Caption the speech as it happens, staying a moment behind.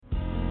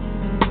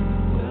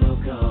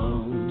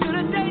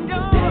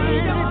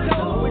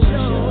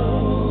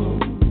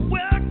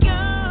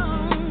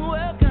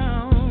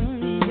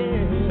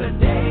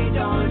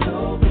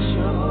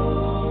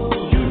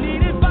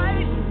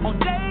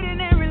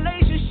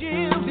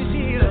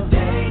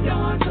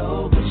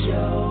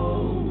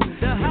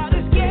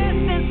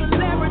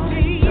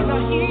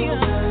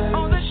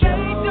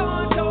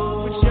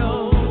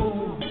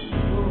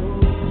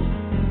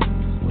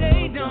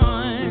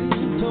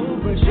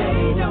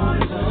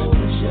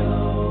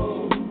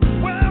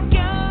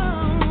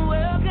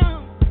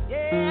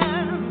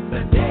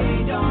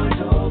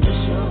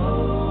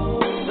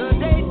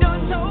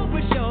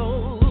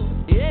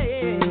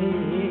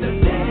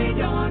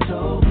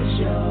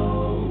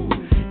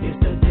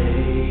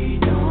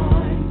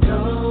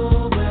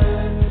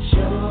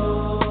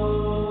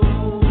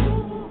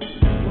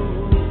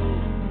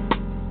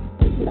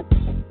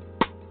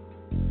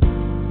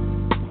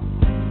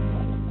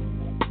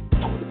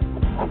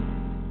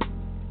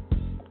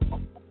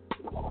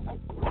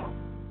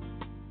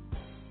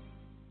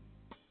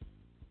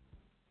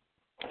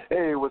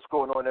Hey, what's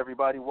going on,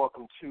 everybody?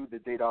 Welcome to the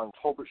Dedan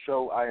Tolbert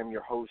Show. I am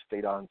your host,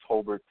 Dedan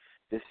Tolbert.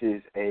 This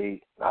is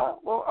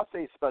I'll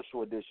say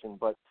special edition,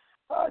 but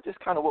just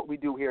kind of what we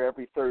do here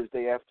every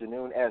Thursday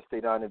afternoon, Ask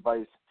Dedan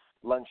Advice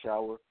lunch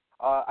hour.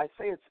 I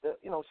say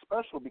it's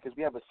special because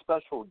we have a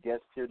special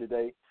guest here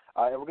today,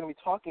 and we're going to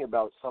be talking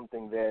about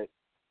something that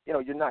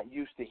you're not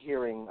used to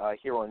hearing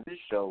here on this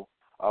show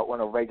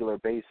on a regular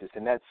basis,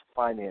 and that's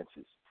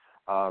finances.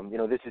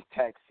 This is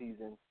tax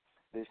season.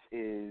 This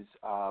is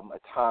a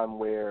time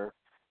where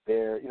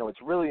it's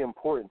really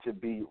important to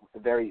be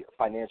very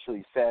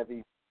financially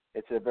savvy.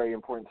 It's a very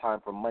important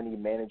time for money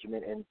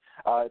management, and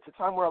it's a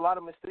time where a lot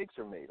of mistakes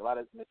are made, a lot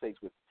of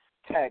mistakes with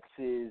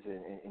taxes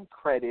and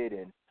credit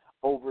and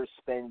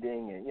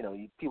overspending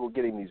and, people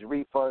getting these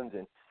refunds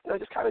and,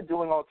 just kind of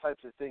doing all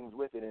types of things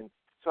with it. And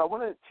so I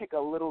want to take a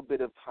little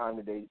bit of time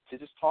today to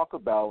just talk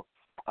about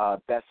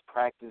best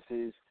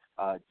practices,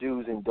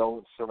 do's and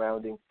don'ts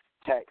surrounding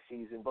tax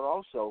season, but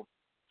also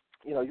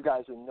you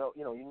guys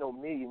know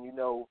me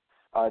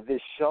and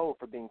this show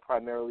for being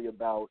primarily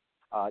about,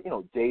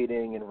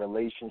 dating and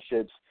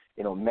relationships,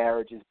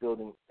 marriages,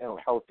 building,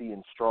 healthy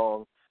and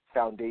strong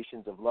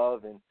foundations of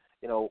love. And,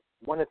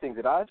 one of the things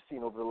that I've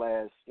seen over the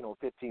last,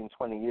 15,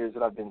 20 years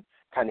that I've been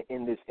kind of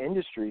in this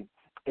industry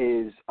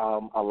is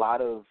a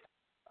lot of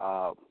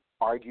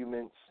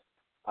arguments,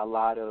 a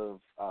lot of,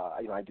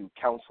 I do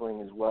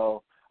counseling as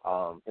well,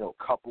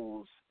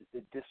 couples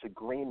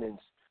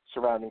disagreements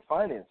surrounding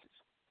finances.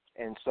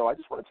 And so I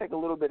just want to take a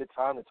little bit of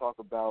time to talk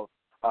about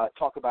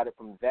it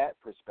from that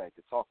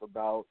perspective, talk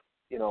about,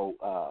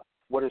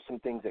 what are some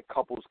things that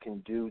couples can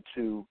do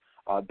to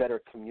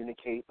better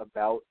communicate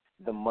about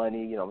the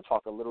money,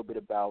 talk a little bit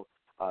about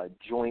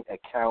joint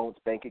accounts,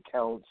 bank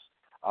accounts,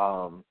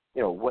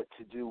 what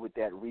to do with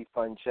that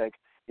refund check,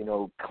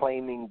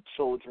 claiming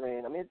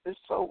children. I mean, there's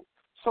so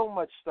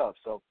much stuff.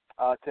 So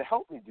to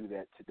help me do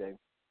that today,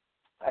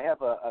 I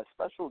have a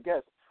special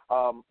guest,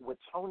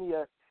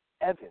 Wetonia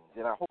Evans,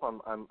 and I hope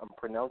I'm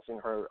pronouncing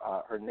her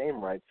name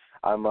right.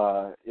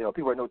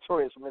 People are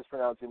notorious for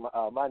mispronouncing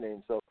my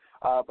name. So,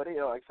 but like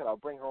I said, I'll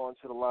bring her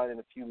onto the line in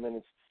a few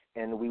minutes,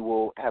 and we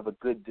will have a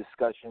good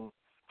discussion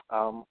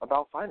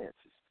about finances.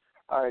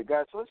 All right,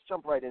 guys. So let's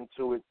jump right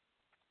into it.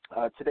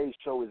 Today's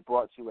show is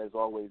brought to you, as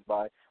always,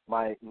 by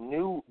my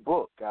new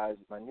book, guys.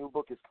 My new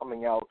book is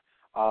coming out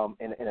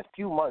in a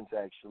few months,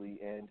 actually,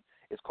 and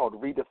it's called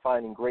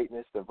Redefining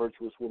Greatness: The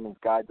Virtuous Woman's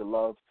Guide to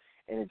Love.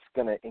 And it's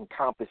going to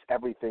encompass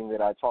everything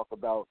that I talk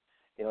about,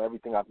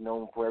 everything I've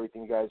known for,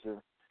 everything you guys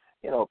are,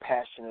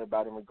 passionate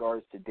about in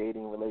regards to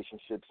dating,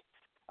 relationships,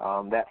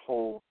 that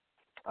whole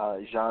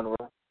genre.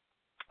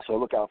 So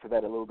look out for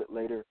that a little bit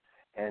later.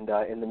 And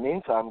in the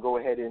meantime, go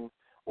ahead and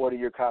order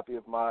your copy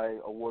of my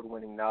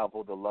award-winning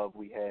novel, The Love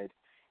We Had,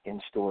 in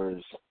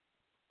stores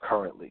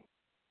currently.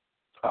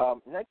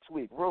 Next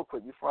week, real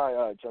quick, before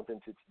I jump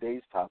into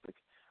today's topic,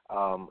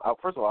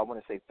 first of all, I want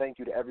to say thank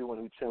you to everyone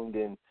who tuned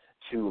in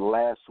to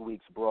last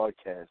week's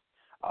broadcast.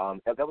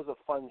 That was a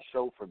fun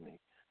show for me.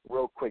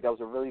 Real quick, that was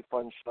a really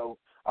fun show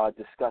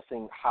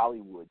discussing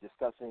Hollywood,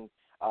 discussing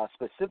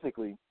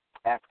specifically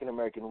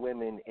African-American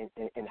women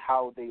and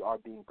how they are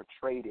being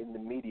portrayed in the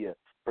media,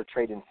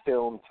 portrayed in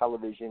film,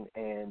 television,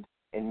 and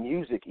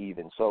music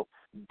even. So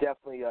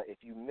definitely, if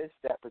you missed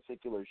that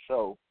particular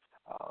show,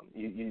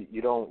 you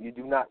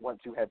do not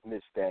want to have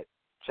missed that.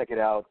 Check it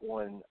out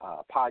on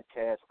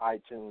podcasts,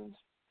 iTunes,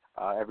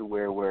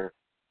 everywhere where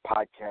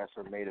podcasts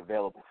are made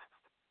available.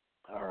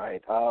 All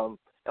right. And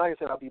like I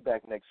said, I'll be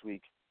back next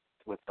week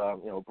with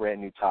brand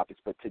new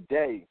topics. But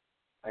today,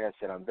 like I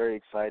said, I'm very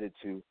excited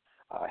to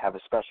have a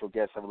special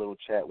guest, have a little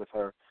chat with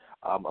her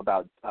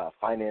about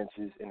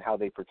finances and how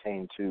they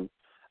pertain to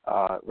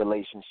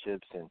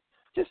relationships and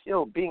just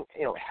being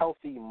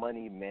healthy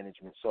money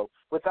management. So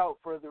without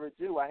further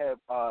ado, I have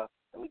I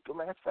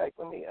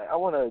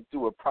want to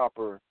do a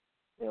proper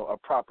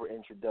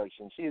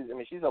introduction.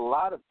 She's a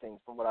lot of things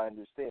from what I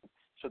understand.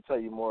 She'll tell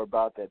you more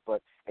about that.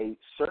 But a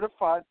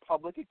certified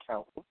public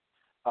accountant,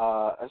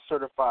 a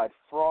certified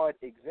fraud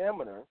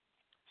examiner,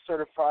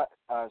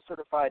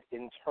 certified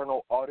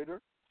internal auditor,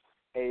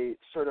 a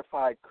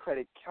certified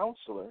credit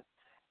counselor,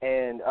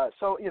 and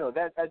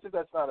that as if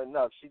that's not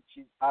enough,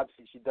 she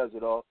obviously she does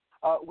it all.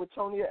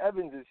 Wetonia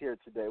Evans is here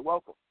today.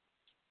 Welcome.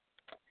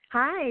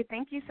 Hi,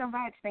 thank you so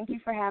much. Thank you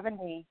for having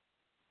me.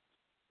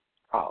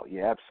 Oh,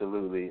 yeah,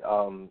 absolutely.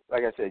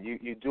 Like I said,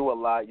 you do a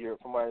lot.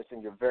 From what I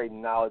understand, you're very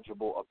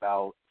knowledgeable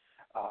about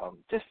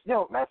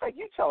matter of fact,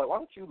 you tell it. Why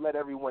don't you let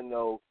everyone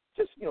know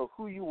just,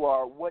 who you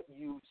are, what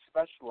you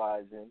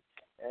specialize in,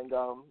 and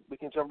we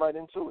can jump right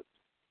into it.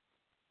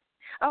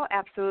 Oh,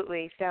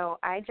 absolutely. So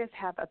I just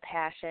have a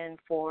passion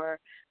for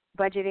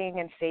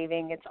budgeting and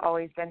saving. It's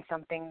always been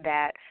something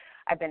that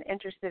I've been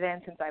interested in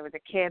since I was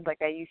a kid.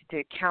 Like I used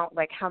to count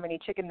how many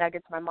chicken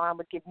nuggets my mom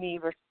would give me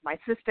versus my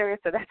sister.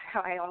 So that's how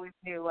I always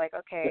knew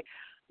okay,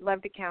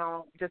 love to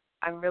count. Just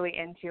I'm really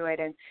into it.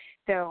 And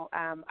so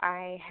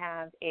I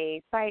have a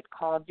site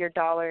called Your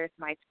Dollars,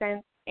 My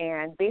Cents.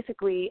 And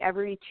basically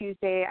every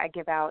Tuesday I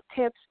give out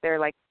tips.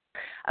 They're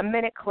a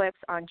minute clips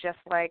on just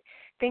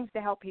things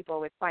to help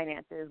people with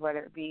finances, whether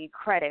it be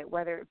credit,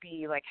 whether it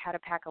be like how to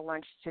pack a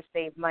lunch to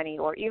save money,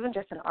 or even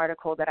just an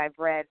article that I've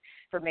read,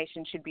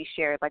 information should be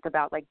shared, like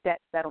about like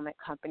debt settlement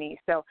companies.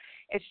 So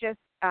it's just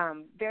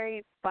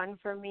very fun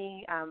for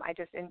me. I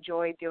just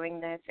enjoy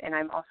doing this, and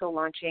I'm also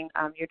launching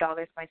Your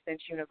Dollars My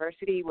Cents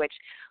University, which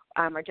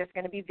are just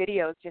going to be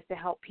videos just to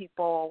help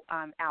people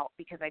out,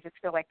 because I just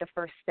feel like the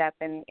first step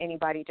in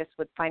anybody just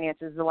with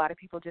finances, a lot of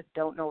people just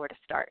don't know where to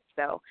start.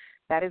 So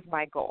that is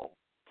my goal.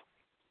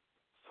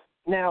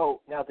 Now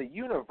the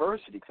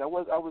university,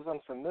 because I was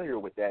unfamiliar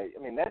with that.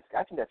 I mean,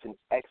 I think that's an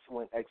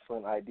excellent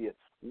idea.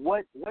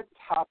 What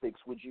topics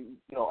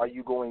are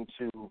you going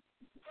to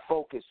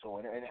focus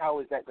on, and how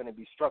is that going to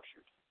be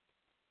structured?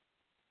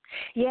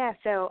 Yeah,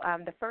 so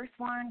the first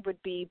one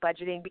would be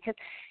budgeting, because,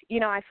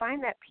 I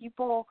find that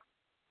people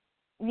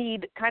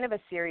need kind of a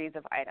series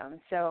of items.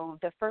 So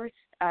the first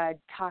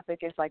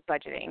topic is like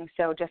budgeting.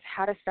 So just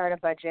how to start a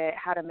budget,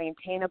 how to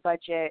maintain a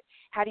budget,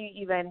 how do you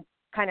even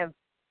kind of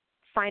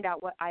find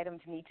out what items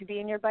need to be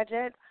in your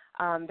budget.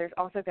 There's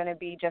also going to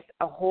be just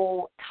a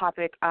whole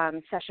topic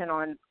session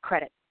on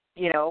credit.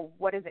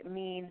 What does it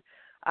mean?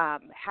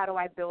 How do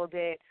I build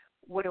it?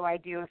 What do I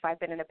do if I've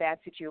been in a bad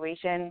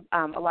situation?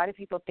 A lot of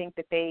people think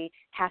that they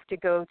have to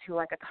go to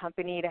like a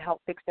company to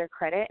help fix their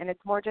credit, and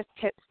it's more just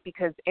tips,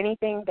 because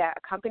anything that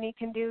a company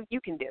can do,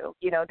 you can do.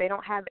 They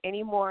don't have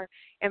any more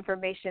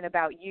information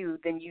about you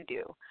than you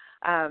do.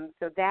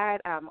 So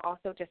that,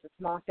 also just a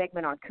small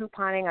segment on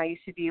couponing. I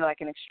used to be like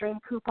an extreme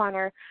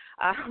couponer,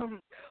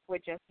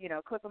 with just,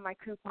 clipping my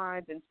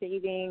coupons and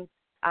saving.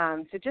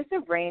 So just a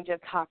range of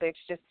topics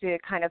just to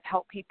kind of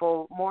help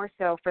people more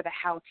so for the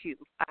how-to,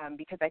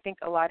 because I think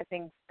a lot of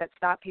things that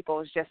stop people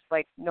is just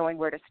like knowing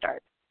where to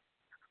start.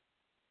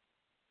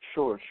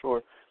 Sure.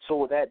 So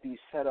will that be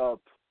set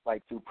up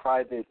like through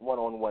private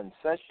one-on-one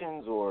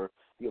sessions, or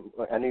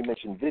I know you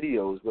mentioned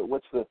videos, but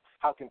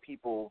how can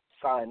people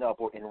sign up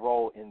or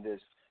enroll in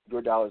this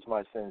Your Dollars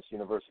My Cents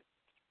University?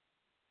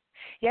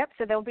 Yep,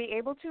 so they'll be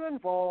able to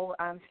enroll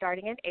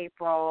starting in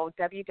April,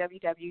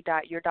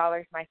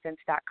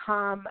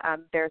 www.yourdollarsmycents.com.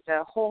 There's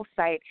a whole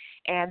site,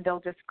 and they'll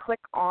just click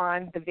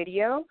on the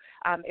video.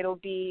 It'll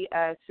be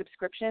a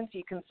subscription, so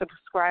you can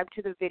subscribe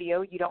to the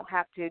video. You don't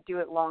have to do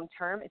it long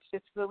term. It's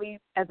just really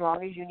as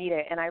long as you need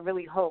it, and I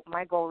really hope,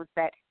 my goal is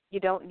that you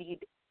don't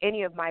need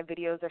any of my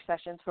videos or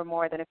sessions for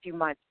more than a few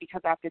months,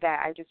 because after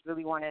that, I just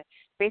really want to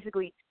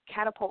basically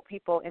catapult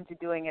people into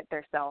doing it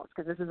themselves,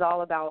 because this is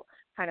all about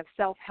kind of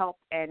self-help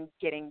and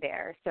getting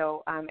there.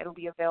 So it'll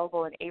be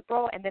available in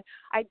April. And then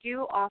I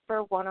do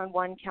offer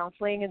one-on-one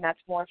counseling, and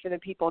that's more for the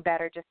people that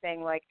are just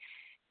saying, like,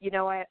 you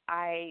know what,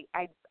 I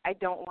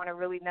don't want to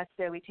really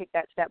necessarily take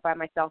that step by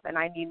myself, and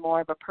I need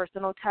more of a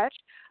personal touch.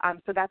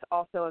 So that's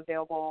also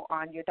available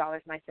on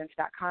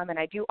yourdollarsmycents.com. And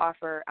I do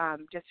offer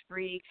just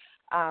free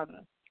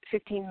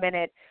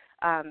 15-minute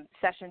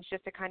sessions,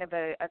 just to kind of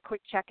a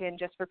quick check-in,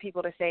 just for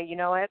people to say, you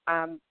know what,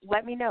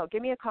 let me know.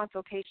 Give me a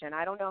consultation.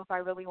 I don't know if I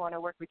really want to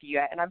work with you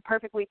yet, and I'm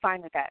perfectly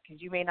fine with that, because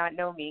you may not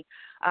know me.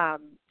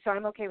 So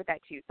I'm okay with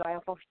that too. So I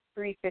offer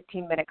free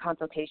 15-minute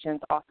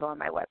consultations also on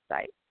my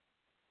website.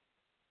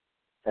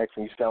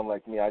 Excellent. You sound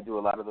like me. I do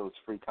a lot of those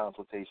free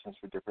consultations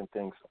for different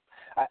things.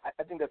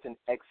 I think that's an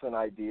excellent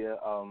idea.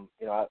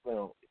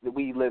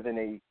 We live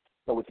in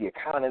with the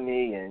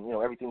economy and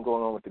everything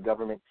going on with the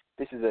government,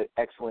 this is an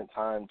excellent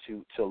time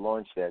to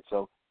launch that.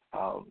 So,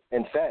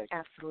 in fact,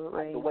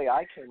 absolutely, the way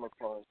I came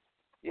across,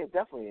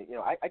 definitely,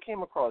 I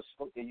came across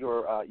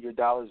your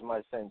Dollars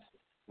My Cents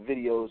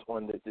videos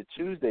on the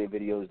Tuesday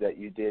videos that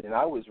you did, and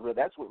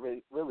that's what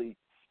really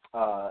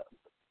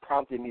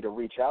prompted me to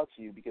reach out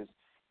to you, because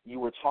you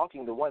were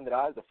talking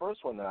the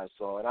first one that I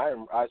saw, and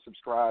I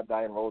subscribed,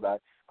 I enrolled, I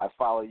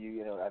follow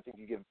you. I think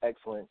you give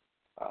excellent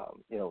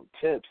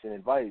tips and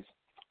advice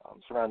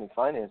surrounding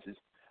finances.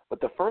 But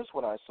the first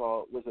one I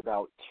saw was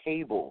about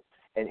cable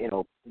and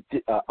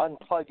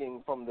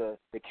unplugging from the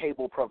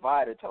cable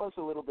provider. Tell us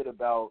a little bit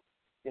about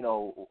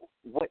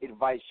what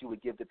advice you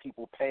would give to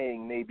people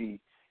paying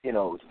maybe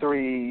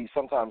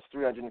sometimes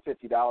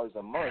 $350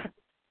 a month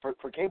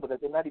for cable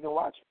that they're not even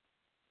watching.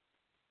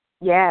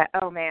 Yeah.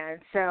 Oh, man.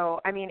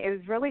 So, I mean, it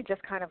was really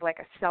just kind of like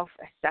a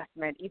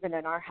self-assessment, even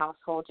in our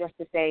household, just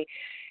to say,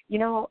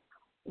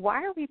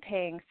 why are we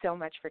paying so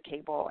much for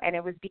cable? And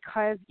it was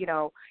because,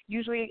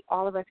 usually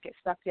all of us get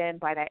sucked in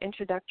by that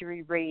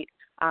introductory rate,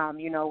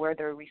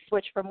 whether we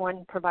switch from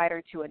one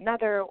provider to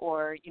another,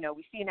 or,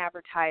 we see an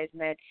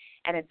advertisement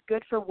and it's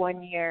good for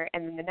 1 year.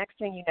 And then the next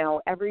thing you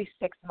know, every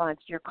 6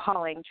 months you're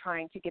calling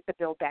trying to get the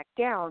bill back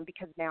down,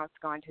 because now it's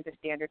gone to the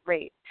standard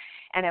rate.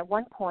 And at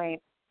one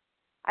point,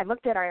 I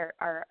looked at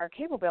our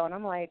cable bill, and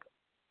I'm like,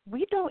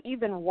 we don't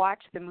even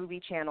watch the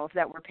movie channels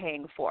that we're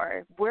paying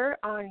for. We're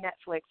on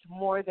Netflix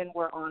more than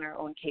we're on our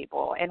own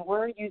cable, and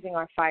we're using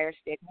our Fire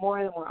Stick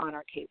more than we're on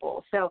our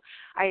cable. So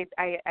I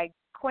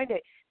coined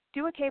it,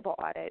 do a cable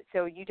audit.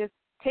 So you just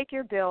take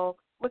your bill,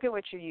 look at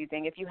what you're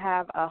using. If you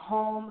have a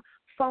home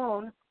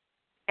phone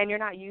and you're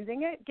not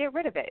using it, get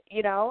rid of it,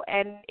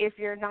 and if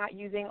you're not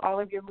using all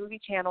of your movie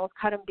channels,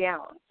 cut them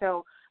down.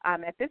 So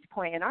at this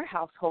point in our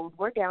household,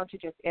 we're down to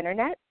just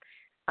internet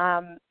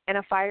and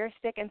a Fire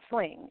Stick and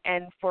Sling,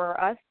 and for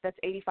us, that's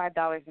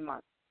 $85 a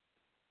month.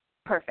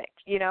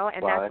 Perfect, and wow,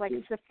 that's like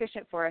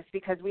sufficient for us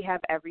because we have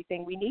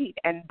everything we need,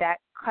 and that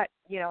cut,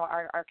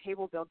 our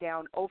cable bill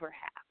down over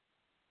half.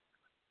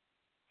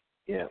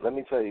 Yeah, let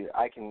me tell you,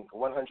 I can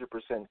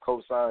 100%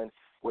 co-sign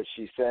what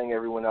she's saying,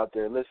 everyone out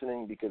there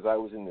listening, because I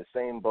was in the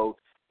same boat.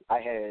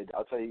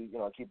 I'll tell you,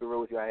 I'll keep it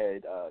real with you, I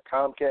had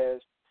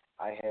Comcast,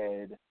 I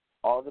had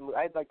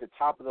I had like the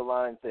top of the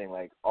line thing,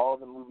 like all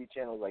the movie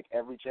channels, like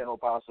every channel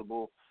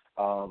possible.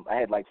 I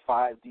had like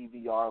 5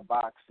 DVR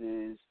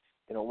boxes,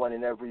 one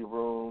in every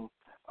room,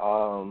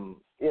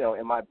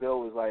 and my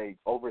bill was like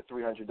over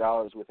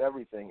 $300 with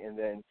everything. And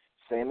then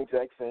same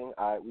exact thing,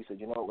 we said,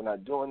 we're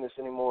not doing this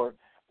anymore.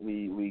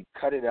 We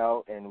cut it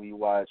out and we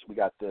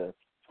got the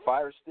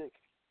Fire Stick,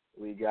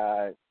 we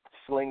got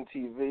Sling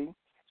TV,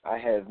 I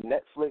have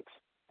Netflix,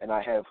 and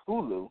I have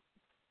Hulu,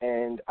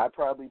 and I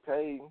probably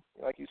pay,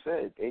 like you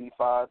said,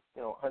 $85,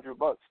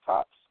 $100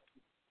 tops.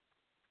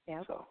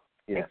 Yeah. So,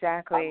 yeah.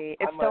 Exactly.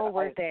 It's so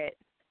worth it.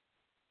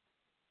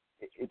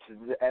 It's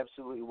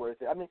absolutely worth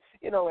it. I mean,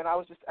 and I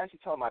was just actually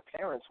telling my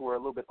parents who are a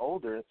little bit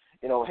older,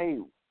 hey,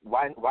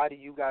 why do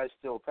you guys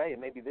still pay?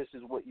 And maybe this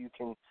is what you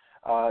can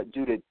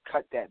do to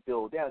cut that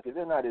bill down, because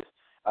they're not as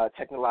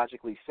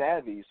technologically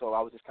savvy. So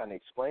I was just kind of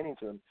explaining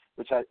to them,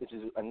 which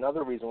is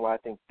another reason why I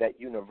think that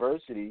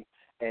university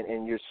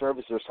and your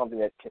services are something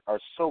that are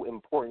so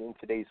important in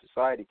today's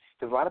society.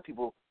 Because a lot of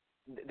people,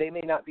 they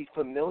may not be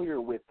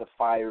familiar with the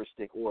Fire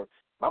Stick, or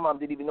my mom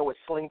didn't even know what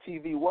Sling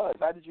TV was.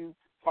 How did you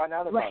find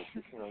out about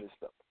this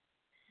stuff?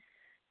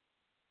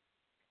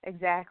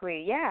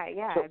 Exactly. Yeah.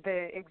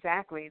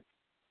 Exactly.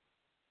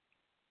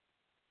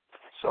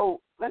 So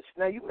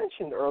now you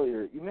mentioned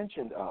earlier,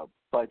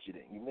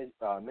 budgeting. You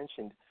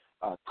mentioned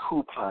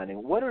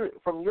couponing.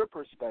 From your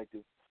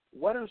perspective,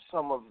 what are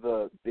some of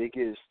the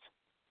biggest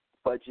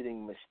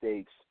budgeting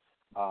mistakes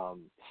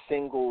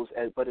singles,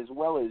 but as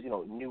well as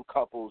new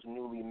couples,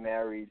 newly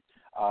married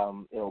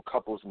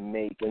couples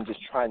make, and just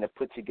trying to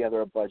put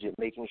together a budget,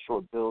 making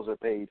sure bills are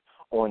paid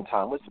on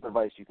time? What's some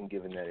advice you can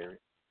give in that area?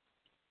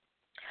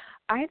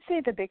 I'd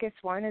say the biggest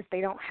one is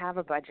they don't have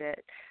a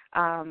budget.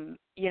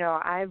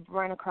 I've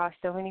run across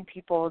so many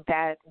people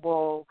that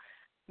will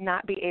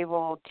not be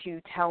able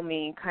to tell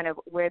me kind of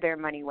where their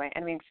money went. I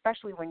mean,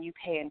 especially when you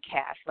pay in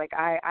cash. Like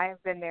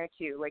I've been there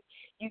too. Like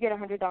you get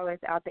 $100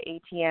 out the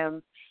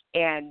ATM,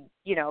 and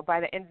by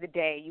the end of the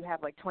day you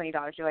have like $20.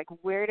 You're like,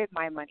 where did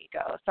my money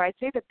go? So I'd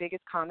say the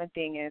biggest common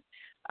thing is,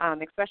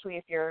 especially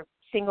if you're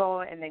single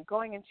and then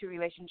going into a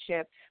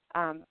relationship,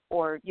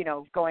 or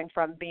going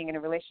from being in a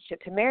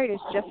relationship to married, is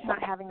just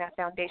not having that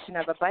foundation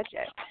of a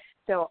budget.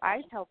 So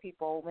I tell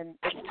people when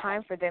it's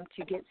time for them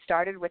to get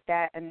started with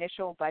that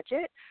initial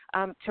budget,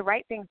 to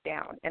write things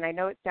down. And I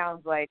know it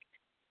sounds like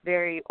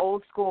very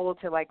old school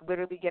to like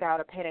literally get out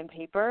a pen and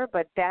paper,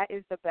 but that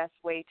is the best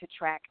way to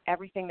track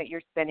everything that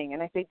you're spending.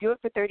 And I say do it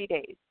for 30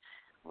 days.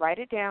 Write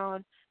it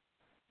down,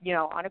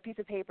 on a piece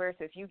of paper.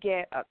 So if you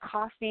get a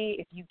coffee,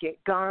 if you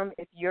get gum,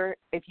 if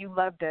you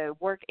love the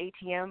work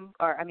ATM,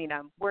 or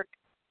work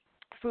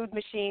food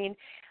machine,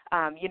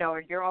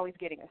 or you're always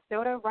getting a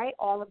soda, write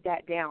all of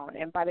that down.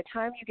 And by the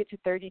time you get to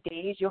 30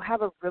 days, you'll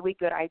have a really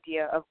good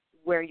idea of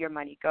where your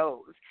money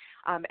goes.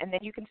 And then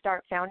you can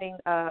start founding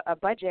a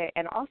budget,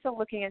 and also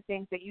looking at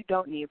things that you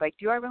don't need. Like,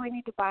 do I really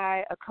need to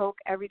buy a Coke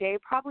every day?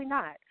 Probably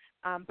not.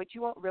 But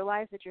you won't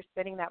realize that you're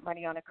spending that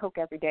money on a Coke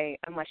every day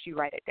unless you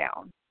write it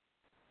down.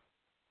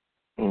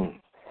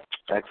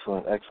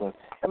 Excellent.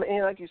 I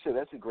mean, like you said,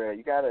 that's a great.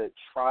 You got to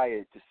try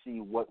it to see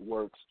what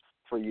works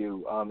for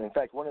you. In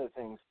fact, one of the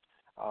things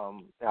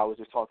I was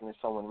just talking to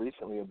someone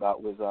recently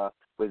about was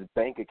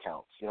bank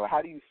accounts.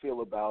 How do you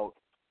feel about,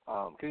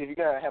 because if you're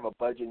going to have a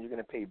budget and you're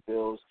going to pay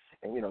bills,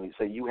 and you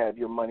say you have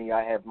your money,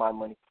 I have my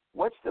money,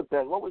 what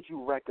would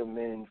you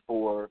recommend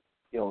for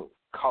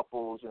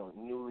couples,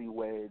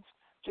 newlyweds,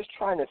 just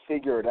trying to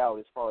figure it out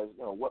as far as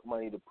what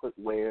money to put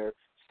where,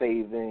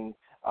 saving,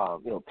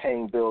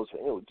 paying bills?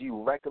 Do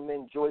you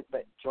recommend joint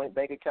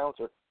bank accounts,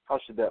 or how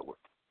should that work?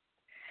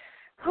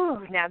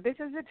 Now this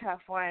is a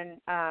tough one,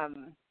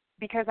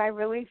 because I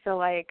really feel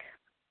like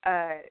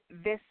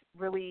this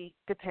really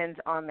depends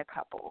on the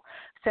couple.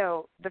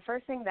 So the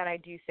first thing that I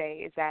do say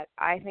is that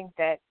I think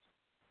that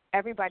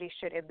everybody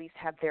should at least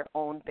have their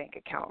own bank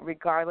account,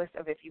 regardless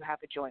of if you have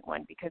a joint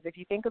one. Because if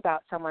you think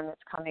about someone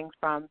that's coming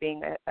from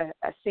being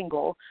a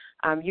single,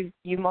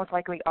 you most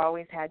likely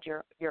always had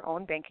your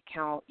own bank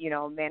account,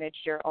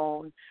 managed your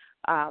own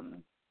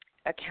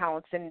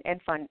accounts and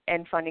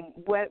funding,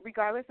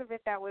 regardless of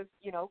if that was,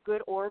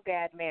 good or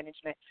bad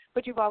management,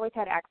 but you've always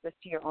had access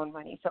to your own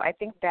money. So I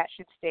think that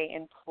should stay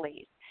in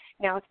place.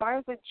 Now, as far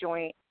as the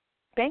joint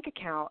bank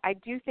account, I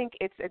do think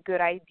it's a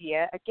good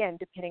idea, again,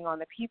 depending on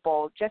the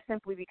people, just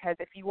simply because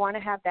if you want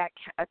to have that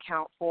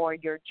account for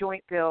your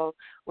joint bills,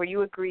 where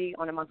you agree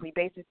on a monthly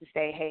basis to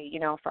say, hey,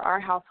 for our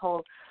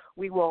household,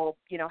 we will,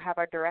 have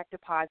our direct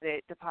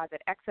deposit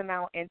X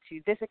amount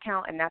into this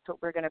account, and that's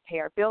what we're going to pay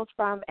our bills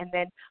from. And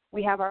then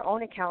we have our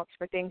own accounts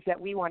for things that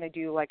we want to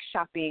do, like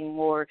shopping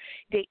or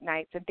date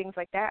nights and things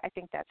like that. I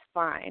think that's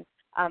fine.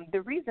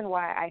 The reason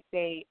why I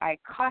say I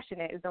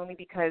caution it is only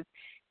because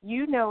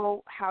you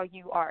know how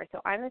you are. So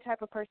I'm the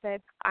type of person,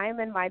 I'm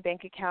in my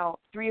bank account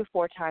 3 or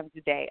 4 times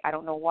a day. I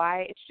don't know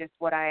why. It's just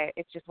what I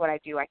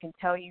do. I can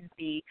tell you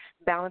the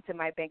balance in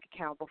my bank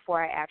account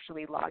before I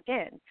actually log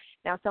in.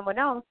 Now, someone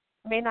else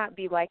may not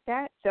be like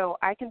that, so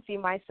I can see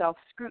myself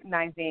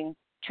scrutinizing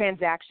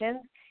transactions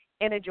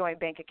in a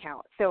joint bank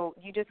account. So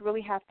you just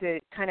really have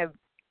to kind of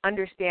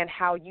understand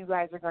how you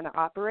guys are going to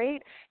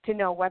operate to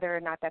know whether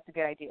or not that's a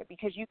good idea,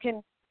 because you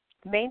can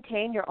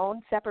maintain your own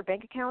separate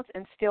bank accounts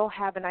and still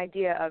have an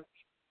idea of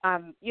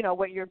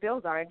what your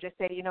bills are, and just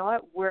say,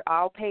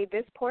 I'll pay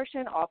this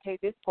portion,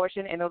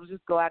 and it'll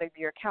just go out of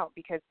your account,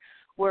 because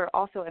we're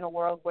also in a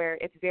world where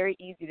it's very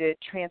easy to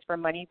transfer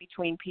money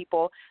between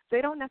people, so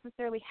they don't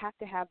necessarily have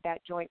to have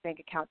that joint bank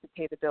account to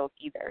pay the bills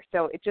either.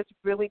 So it just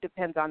really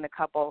depends on the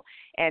couple,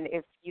 and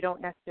if you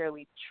don't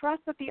necessarily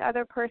trust that the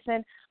other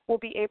person will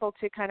be able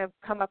to kind of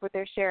come up with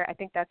their share, I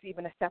think that's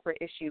even a separate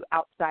issue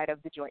outside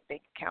of the joint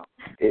bank account.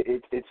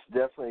 It's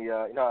definitely,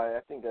 I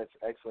think that's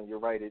excellent. You're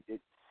right.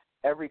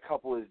 Every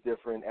couple is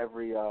different.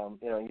 Every,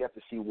 you have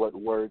to see what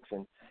works.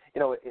 And,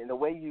 in the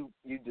way you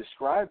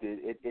described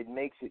it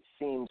makes it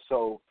seem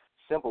so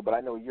simple. But I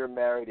know you're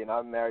married and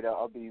I'm married.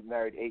 I'll be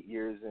married 8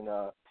 years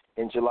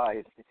in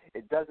July.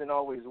 It doesn't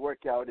always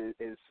work out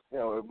as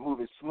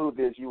move as smooth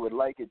as you would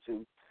like it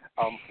to.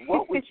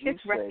 What would you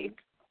say? Right.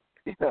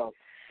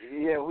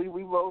 Yeah,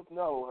 we both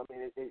know. I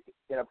mean,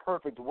 in a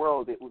perfect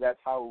world, that's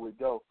how it would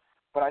go.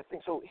 But I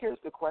think so. Here's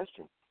the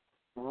question: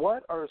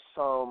 what are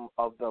some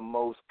of the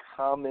most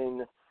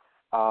common,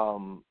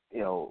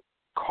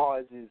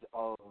 causes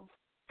of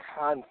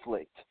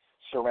conflict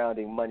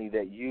surrounding money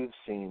that you've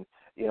seen?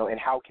 And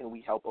how can we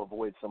help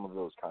avoid some of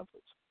those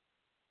conflicts?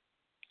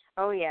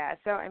 Oh yeah.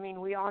 So I mean,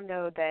 we all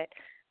know that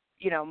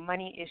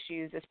money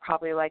issues is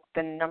probably like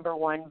the number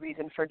one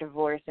reason for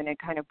divorce, and it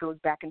kind of goes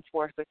back and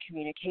forth with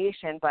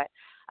communication. But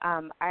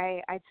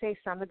I'd say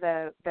some of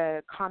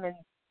the common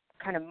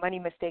kind of money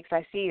mistakes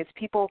I see is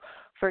people,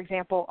 for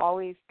example,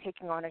 always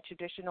taking on a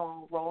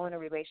traditional role in a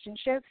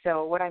relationship.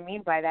 So what I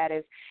mean by that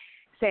is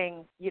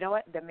saying,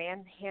 the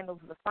man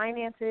handles the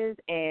finances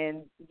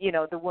and,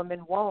 the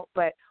woman won't,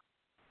 but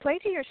play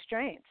to your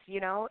strengths.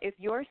 If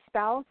your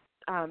spouse,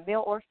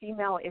 male or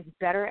female, is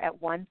better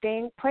at one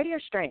thing, play to your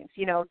strengths.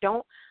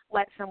 Don't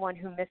let someone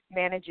who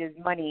mismanages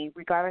money,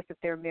 regardless if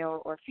they're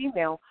male or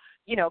female,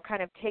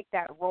 kind of take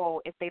that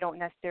role if they don't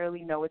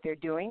necessarily know what they're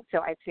doing. So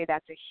I'd say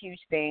that's a huge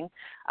thing.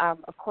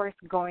 Of course,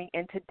 going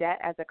into debt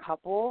as a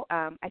couple,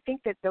 I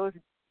think that those,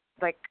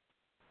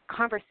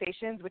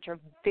 conversations, which are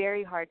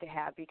very hard to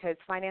have, because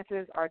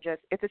finances are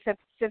it's a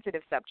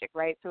sensitive subject,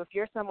 right? So if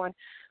you're someone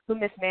who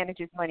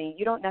mismanages money,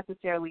 you don't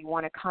necessarily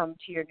want to come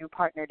to your new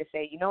partner to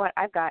say,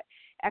 I've got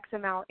X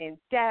amount in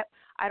debt,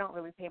 I don't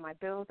really pay my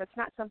bills. That's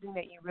not something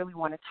that you really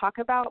want to talk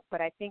about, but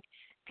I think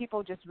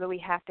people just really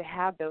have to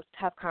have those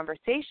tough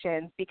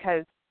conversations,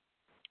 because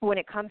when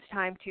it comes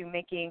time to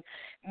making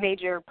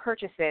major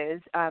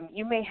purchases,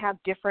 you may have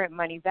different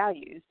money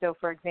values. So,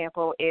 for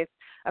example, if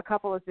a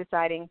couple is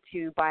deciding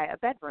to buy a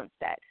bedroom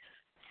set,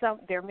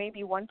 there may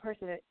be one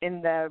person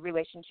in the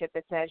relationship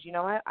that says,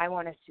 I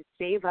want us to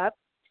save up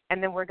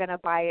and then we're going to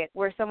buy it,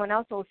 where someone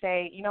else will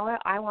say,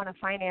 I want to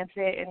finance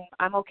it and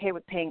I'm okay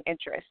with paying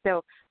interest.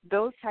 So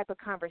those type of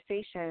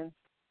conversations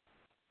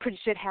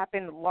should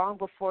happen long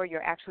before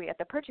you're actually at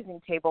the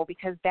purchasing table,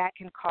 because that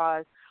can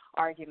cause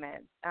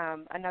arguments.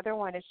 Another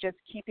one is just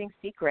keeping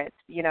secrets,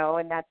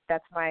 and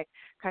that's my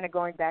kind of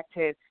going back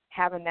to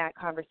having that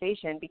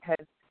conversation,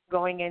 because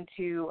going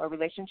into a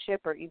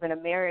relationship or even a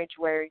marriage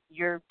where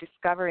you're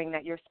discovering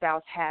that your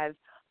spouse has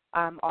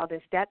all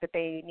this debt that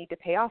they need to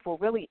pay off will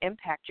really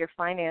impact your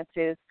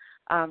finances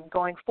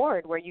going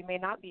forward, where you may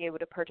not be able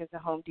to purchase a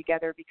home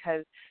together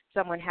because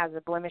someone has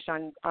a blemish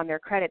on their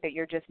credit that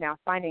you're just now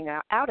finding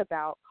out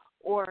about,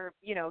 or,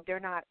 they're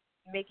not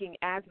making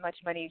as much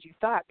money as you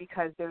thought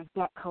because there's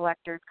debt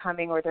collectors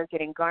coming or they're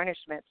getting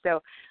garnishment.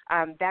 So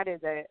that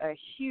is a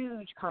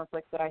huge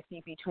conflict that I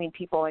see between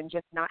people, and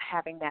just not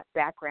having that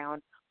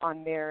background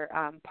on their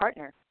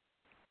partner.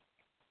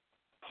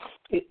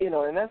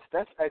 And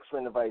that's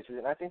excellent advice.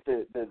 And I think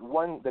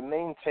the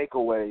main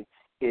takeaway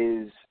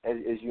is,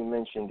 as you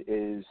mentioned,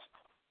 is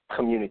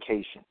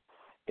communication.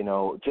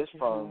 Just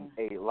from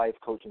a life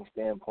coaching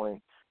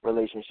standpoint,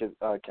 relationship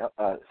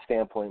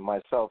standpoint,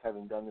 myself,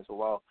 having done this a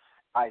while,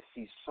 I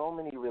see so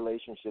many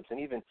relationships, and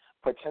even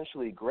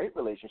potentially great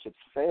relationships,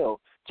 fail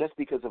just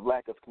because of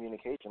lack of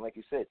communication. Like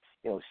you said,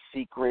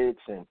 secrets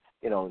and,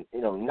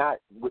 not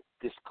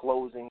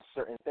disclosing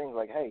certain things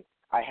like, hey,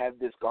 I have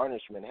this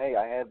garnishment. Hey,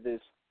 I have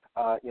this,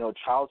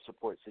 child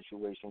support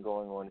situation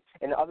going on,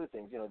 and other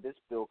things. This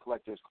bill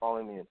collector is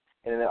calling me,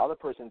 and the other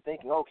person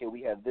thinking, okay,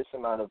 we have this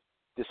amount of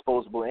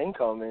disposable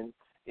income, and,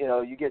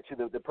 you get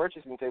to the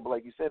purchasing table,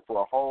 like you said,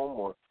 for a home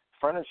or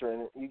furniture,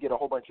 and you get a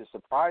whole bunch of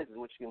surprises,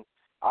 which can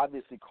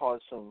obviously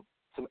caused some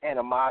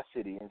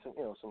animosity and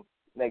some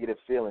negative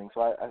feelings.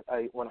 So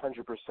I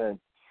 100%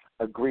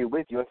 agree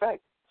with you. In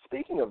fact,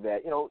 speaking of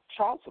that,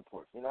 child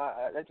support,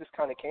 that just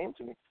kind of came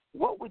to me.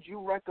 What would you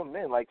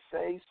recommend? Like,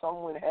 say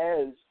someone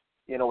has,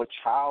 a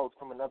child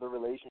from another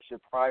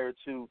relationship prior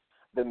to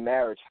the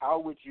marriage. How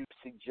would you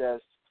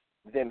suggest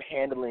them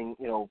handling,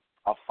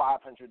 a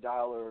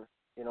 $500,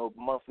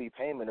 monthly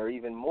payment or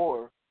even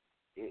more?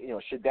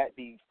 Should that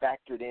be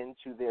factored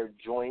into their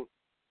joint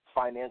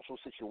financial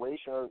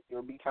situation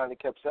or be kind of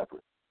kept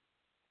separate?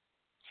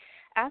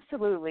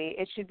 Absolutely.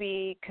 It should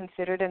be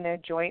considered in a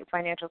joint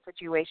financial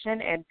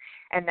situation,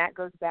 and that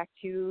goes back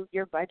to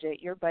your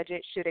budget. Your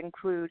budget should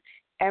include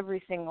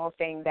every single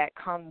thing that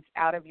comes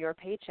out of your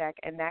paycheck,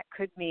 and that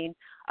could mean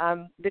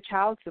the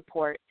child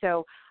support.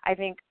 So I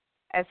think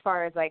as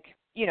far as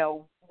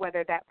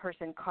whether that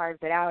person carves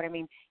it out, I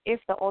mean, if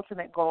the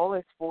ultimate goal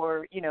is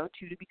for,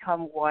 two to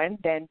become one,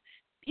 then,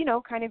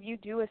 kind of you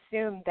do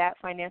assume that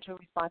financial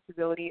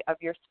responsibility of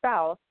your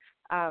spouse.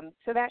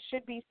 So that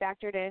should be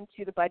factored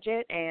into the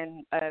budget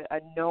and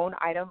a known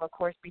item, of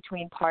course,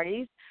 between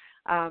parties.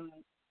 And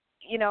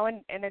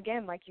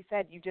again, like you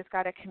said, you just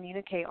got to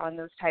communicate on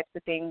those types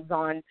of things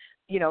on,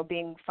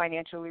 being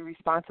financially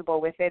responsible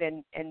with it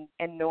and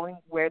knowing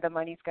where the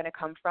money's going to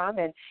come from.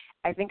 And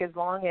I think as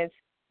long as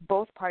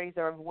both parties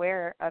are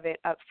aware of it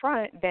up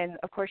front, then,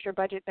 of course, your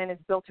budget then is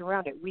built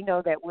around it. We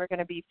know that we're going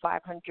to be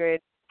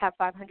have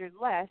 500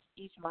 less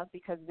each month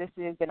because this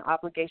is an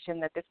obligation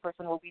that this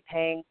person will be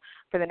paying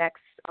for the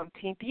next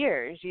umpteenth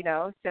years,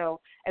 So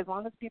as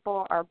long as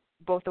people are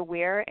both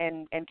aware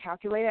and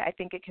calculate it, I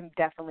think it can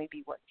definitely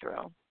be worked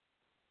through.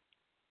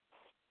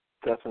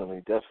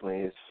 Definitely.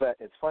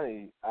 It's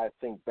funny, I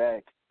think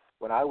back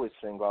when I was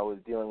single, I was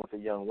dealing with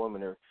a young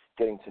woman or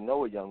getting to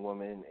know a young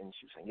woman, and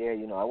she was saying,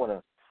 yeah, I want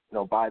to,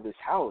 buy this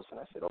house. And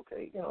I said,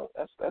 okay,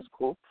 that's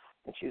cool.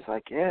 And she's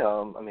like, yeah,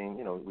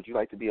 would you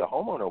like to be a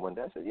homeowner one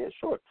day? I said, yeah,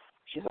 sure.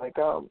 She's like,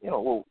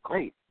 well,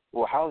 great.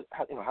 Well, how's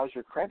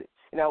your credit?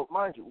 Now,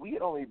 mind you, we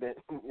had only been,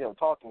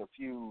 talking a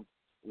few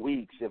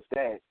weeks, if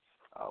that,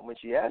 when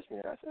she asked me,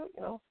 and I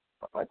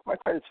said, my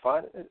credit's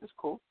fine. It's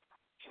cool.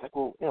 She's like,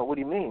 well, what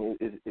do you mean?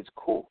 It's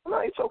cool. No,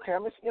 it's okay.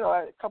 I'm just,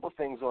 a couple of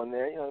things on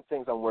there,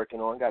 things I'm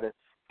working on. Got to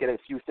get a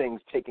few things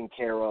taken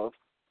care of.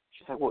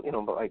 She's like, well,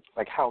 but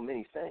like how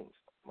many things?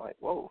 I'm like,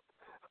 whoa,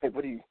 like,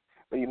 what do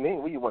you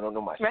mean? What, you want to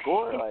know my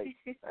score? Like,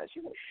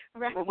 she's like,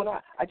 right.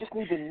 Well, I just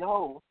need to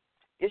know.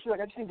 It's like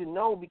I just need to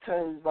know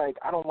because, like,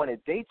 I don't want to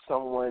date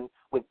someone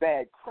with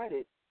bad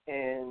credit,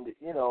 and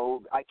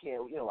I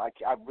can't.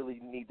 I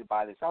really need to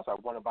buy this house. I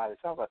want to buy this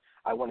house.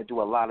 I want to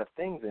do a lot of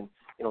things, and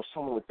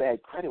someone with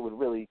bad credit would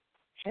really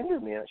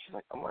hinder me. And she's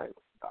like, I'm like,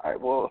 all right,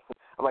 well,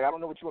 I'm like, I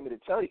don't know what you want me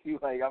to tell you.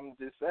 Like, I'm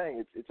just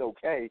saying it's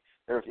okay.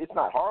 It's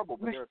not horrible,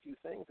 but there are a few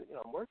things that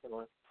I'm working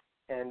on,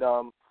 and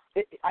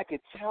I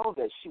could tell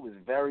that she was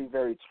very,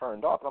 very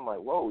turned off. And I'm like,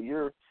 whoa,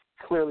 you're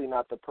clearly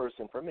not the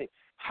person for me.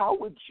 How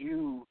would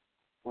you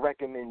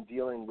recommend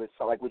dealing with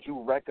would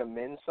you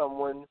recommend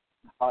someone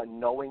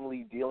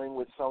knowingly dealing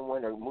with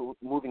someone or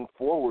moving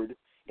forward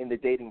in the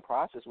dating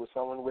process with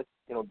someone with,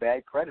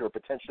 bad credit or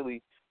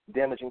potentially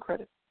damaging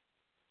credit?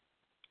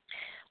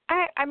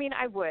 I mean,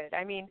 I would.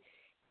 I mean,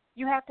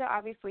 you have to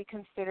obviously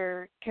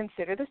consider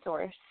the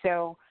source.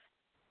 So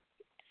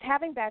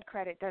having bad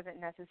credit doesn't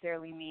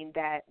necessarily mean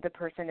that the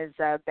person is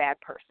a bad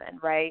person,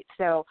 right?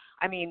 So,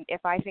 I mean,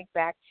 if I think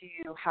back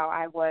to how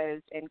I was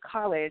in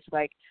college,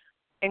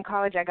 in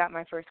college I got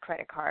my first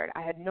credit card.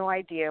 I had no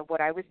idea what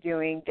I was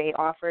doing. They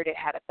offered it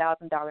had a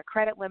 $1,000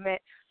 credit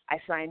limit. I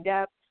signed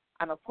up.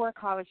 I'm a poor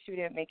college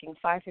student making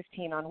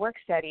 $515 on work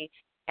study,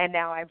 and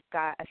now I've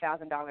got a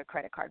 $1,000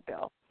 credit card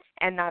bill.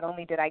 And not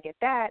only did I get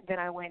that, then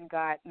I went and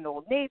got an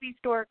Old Navy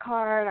store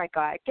card. I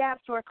got a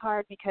Gap store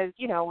card because,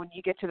 when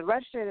you get to the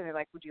register, they're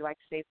like, would you like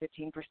to save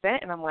 15%?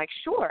 And I'm like,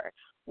 sure.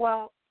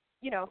 Well,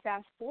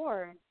 fast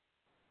forward,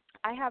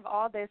 I have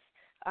all this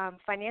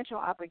financial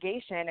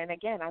obligation. And,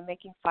 again, I'm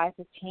making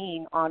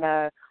 $515 on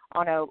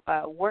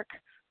a work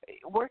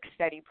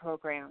study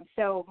program.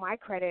 So my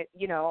credit,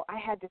 I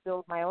had to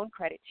build my own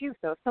credit too.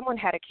 So if someone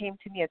had came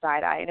to me as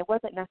eye-to-eye, and it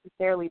wasn't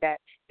necessarily that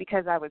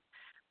because I was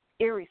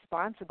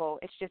irresponsible,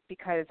 it's just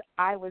because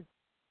I was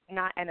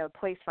not in a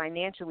place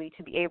financially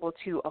to be able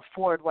to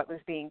afford what was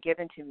being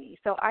given to me.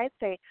 So I'd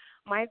say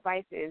my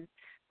advice is,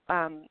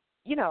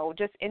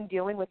 just in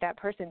dealing with that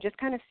person, just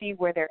kind of see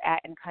where they're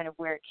at and kind of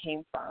where it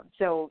came from.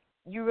 So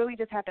you really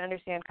just have to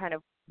understand kind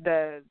of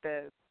the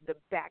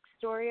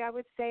backstory, I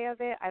would say,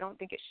 of it. I don't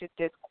think it should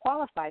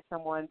disqualify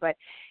someone, but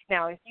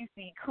now if you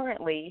see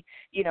currently,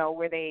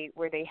 where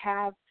they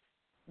have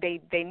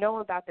they know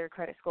about their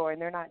credit score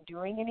and they're not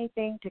doing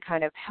anything to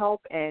kind of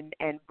help and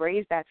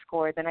raise that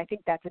score, then I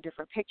think that's a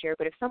different picture.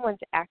 But if someone's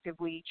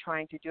actively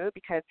trying to do it,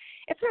 because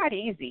it's not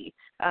easy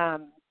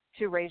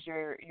to raise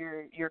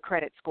your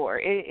credit score,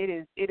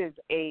 it is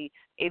a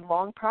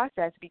long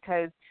process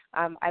because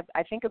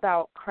I think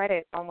about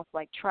credit almost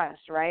like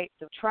trust, right?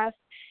 So trust,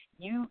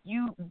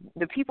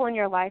 the people in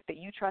your life that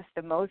you trust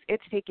the most,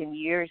 it's taken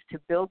years to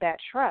build that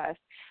trust.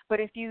 But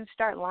if you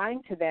start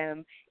lying to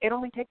them, it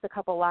only takes a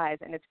couple lies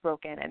and it's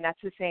broken. And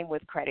that's the same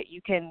with credit.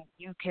 You can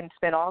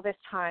spend all this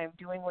time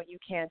doing what you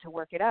can to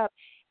work it up,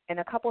 and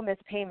a couple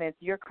missed payments,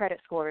 your credit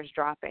score is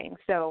dropping.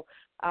 So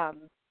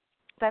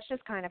that's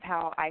just kind of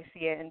how I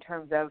see it in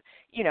terms of,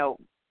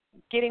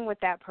 getting with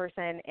that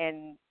person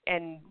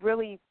and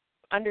really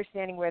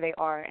understanding where they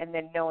are, and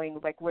then knowing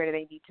like where do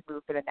they need to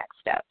move for the next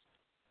step.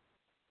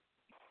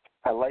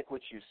 I like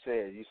what you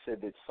said. You said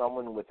that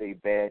someone with a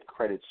bad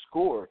credit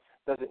score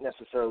doesn't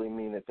necessarily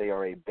mean that they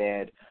are a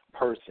bad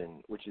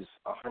person, which is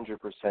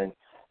 100%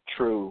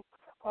 true.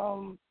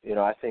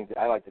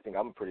 I like to think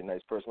I'm a pretty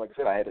nice person. Like I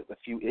said, I had a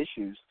few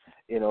issues,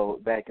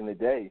 back in the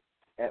day.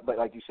 But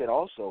like you said,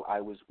 also,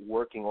 I was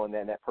working on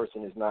that, and that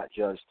person is not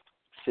just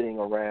sitting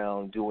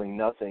around doing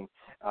nothing.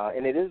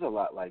 And it is a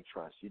lot like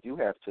trust. You do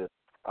have to,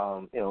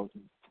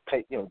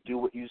 do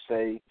what you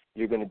say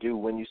you're going to do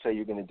when you say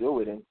you're going to do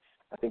it. And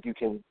I think you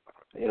can,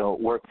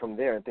 work from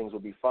there and things will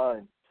be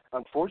fine.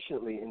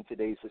 Unfortunately, in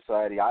today's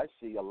society, I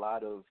see a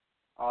lot of,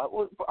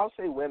 I'll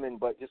say women,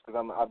 but just because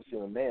I'm obviously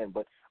a man,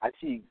 but I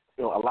see,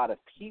 a lot of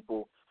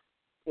people,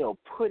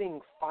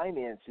 putting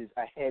finances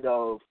ahead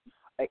of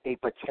a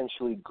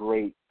potentially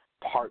great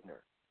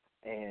partner.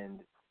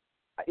 And,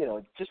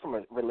 just from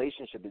a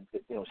relationship,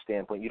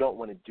 standpoint, you don't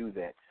want to do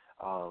that.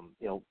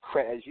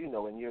 As you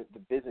know, in the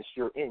business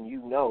you're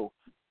in,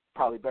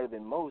 probably better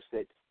than most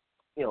that,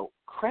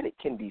 credit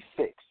can be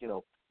fixed.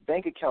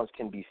 Bank accounts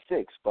can be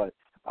fixed, but,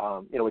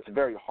 it's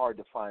very hard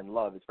to find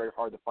love. It's very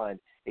hard to find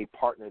a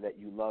partner that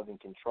you love and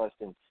can trust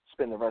and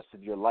spend the rest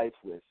of your life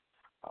with.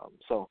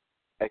 So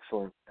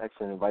excellent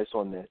advice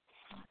on that.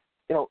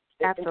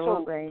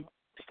 Absolutely.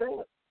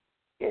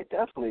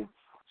 Definitely.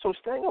 So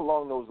staying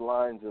along those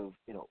lines of,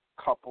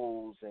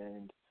 couples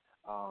and,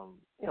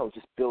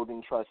 just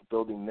building trust,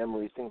 building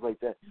memories, things like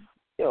that,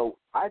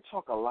 I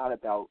talk a lot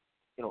about,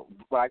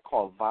 what I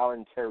call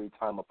voluntary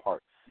time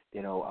apart,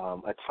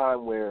 a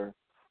time where,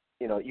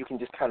 you can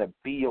just kind of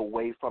be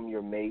away from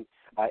your mate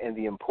and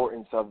the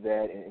importance of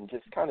that and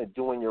just kind of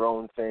doing your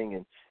own thing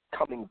and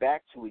coming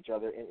back to each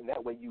other. And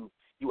that way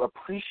you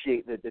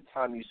appreciate the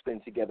time you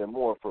spend together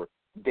more for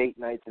date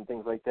nights and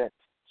things like that.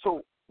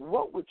 So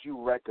what would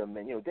you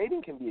recommend?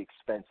 Dating can be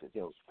expensive.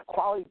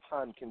 Quality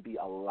time can be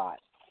a lot,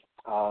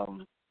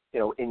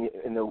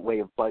 in the way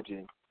of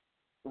budgeting.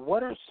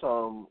 What are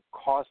some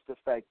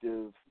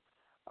cost-effective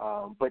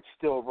but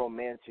still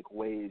romantic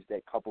ways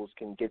that couples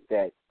can get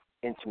that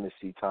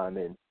intimacy time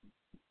in?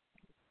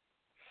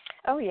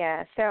 Oh,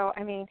 yeah. So,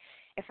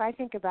 if I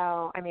think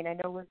about, I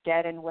know we're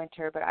dead in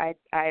winter, but I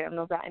don't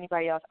know about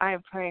anybody else. I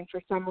am praying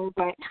for summer,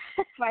 but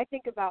if I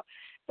think about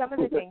some of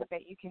the things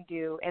that you can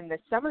do in the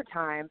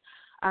summertime,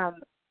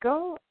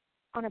 go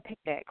on a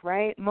picnic,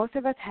 right? Most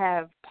of us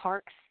have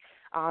parks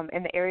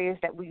in the areas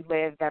that we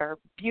live that are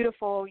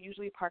beautiful.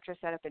 Usually parks are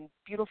set up in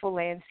beautiful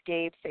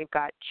landscapes. They've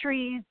got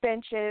trees,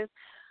 benches.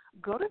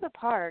 Go to the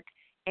park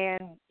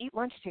and eat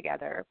lunch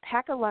together.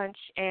 Pack a lunch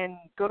and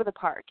go to the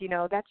park.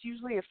 That's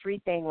usually a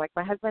free thing. Like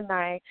my husband and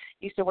I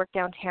used to work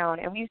downtown,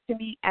 and we used to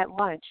meet at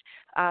lunch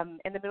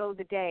in the middle of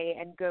the day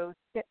and go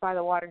sit by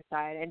the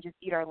waterside and just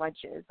eat our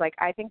lunches. Like,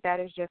 I think that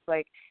is just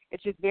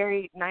it's just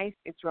very nice.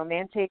 It's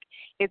romantic.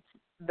 It's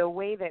the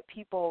way that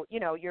people,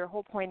 your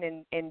whole point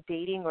in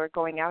dating or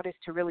going out is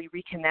to really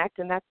reconnect,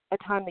 and that's a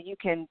time that you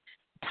can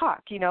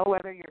talk,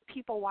 whether you're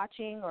people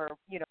watching or,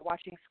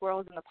 watching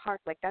squirrels in the park.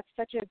 Like, that's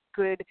such a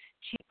good,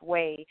 cheap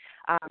way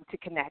to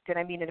connect. And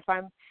if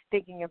I'm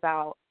thinking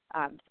about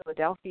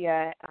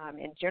Philadelphia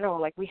in general,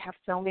 like, we have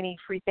so many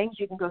free things.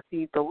 You can go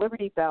see the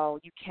Liberty Bell.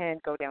 You can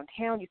go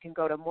downtown. You can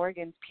go to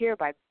Morgan's Pier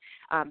by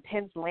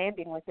Penn's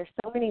Landing. Like, there's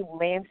so many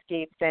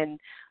landscapes and,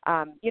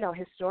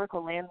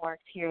 historical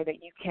landmarks here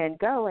that you can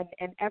go,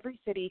 and every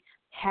city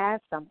has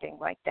something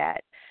like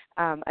that.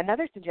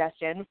 Another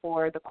suggestion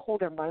for the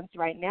colder months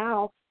right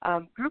now,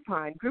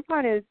 Groupon.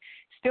 Groupon is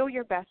still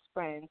your best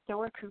friend. So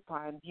are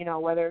coupons,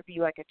 whether it be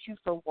like a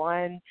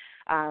 2-for-1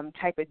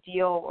 type of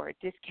deal or a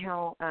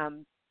discount.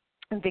 I'm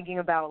thinking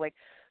about, like,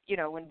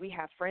 when we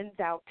have friends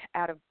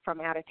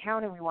from out of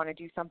town and we want to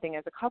do something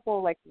as a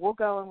couple, like, we'll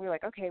go and we're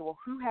like, okay, well,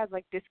 who has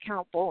like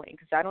discount bowling?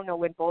 Because I don't know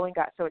when bowling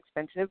got so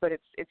expensive, but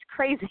it's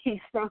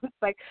crazy. So it's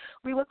like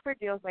we look for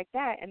deals like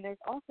that. And there's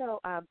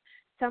also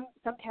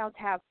some towns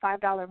have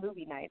 $5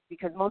 movie nights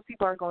because most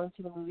people are going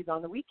to the movies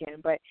on the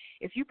weekend. But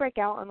if you break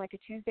out on like a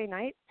Tuesday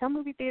night, some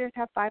movie theaters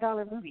have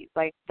 $5 movies.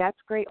 Like, that's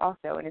great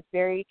also, and it's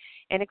very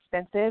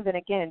inexpensive. And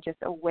again, just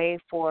a way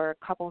for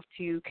couples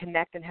to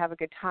connect and have a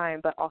good time,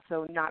 but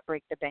also not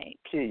break the bank.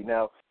 Key.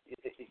 Now,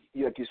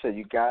 like you said,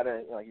 you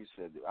gotta, like you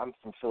said, I'm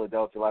from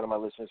Philadelphia. A lot of my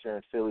listeners are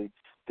in Philly,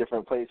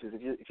 different places.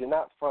 If you're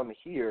not from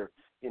here,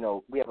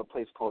 we have a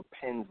place called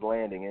Penn's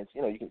Landing. And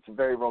it's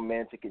very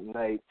romantic at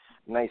night,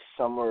 nice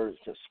summer,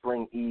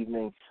 spring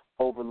evening,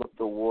 overlook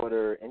the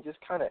water, and just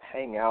kind of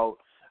hang out.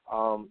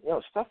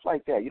 Stuff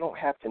like that. You don't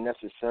have to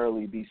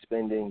necessarily be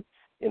spending,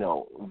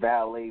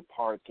 valet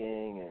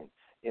parking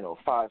and,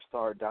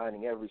 5-star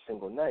dining every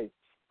single night.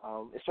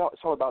 it's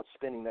all about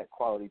spending that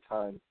quality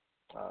time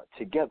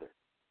together.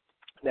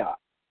 Now,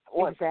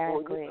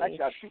 Exactly. actually,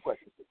 I have two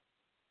questions.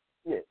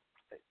 Yeah.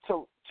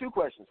 So, two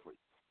questions for you.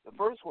 The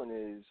first one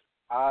is,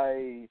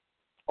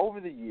 over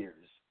the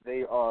years,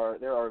 there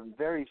are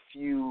very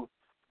few.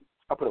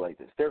 I'll put it like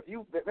this: there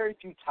are very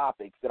few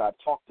topics that I've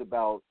talked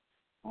about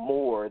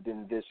more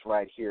than this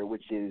right here,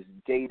 which is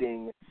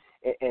dating,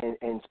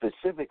 and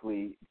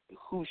specifically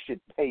who should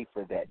pay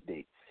for that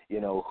date.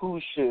 Who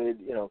should.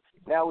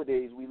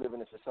 Nowadays we live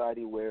in a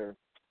society where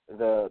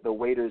the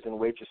waiters and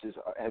waitresses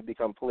have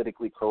become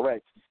politically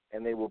correct,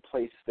 and they will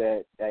place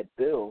that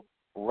bill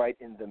right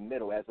in the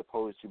middle, as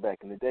opposed to back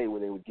in the day where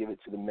they would give it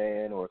to the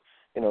man or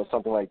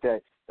something like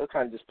that. They'll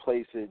kind of just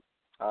place it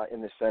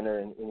in the center,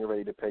 and when you're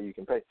ready to pay, you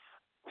can pay.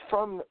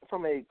 From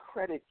a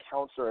credit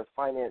counselor, a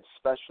finance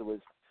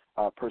specialist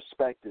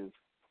perspective,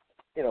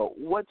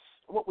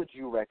 what would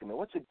you recommend?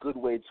 What's a good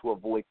way to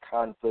avoid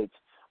conflict,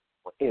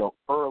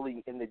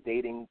 early in the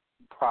dating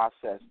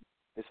process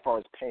as far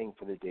as paying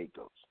for the date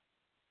goes?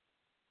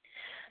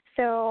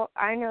 So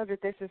I know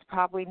that this is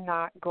probably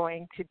not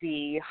going to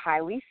be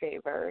highly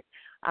favored,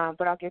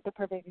 but I'll give the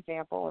perfect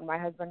example. When my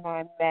husband and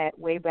I met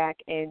way back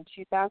in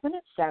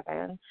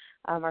 2007,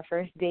 our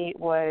first date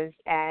was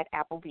at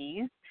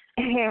Applebee's,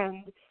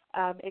 and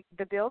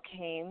the bill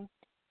came,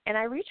 and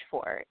I reached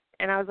for it.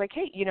 And I was like,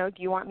 hey, do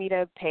you want me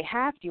to pay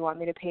half? Do you want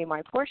me to pay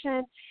my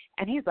portion?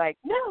 And he's like,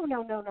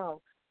 no.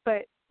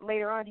 But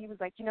later on, he was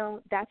like,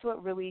 that's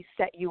what really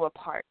set you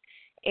apart.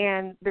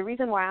 And the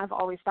reason why I've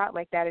always thought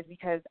like that is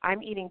because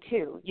I'm eating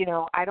too.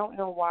 I don't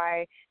know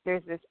why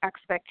there's this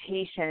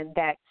expectation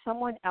that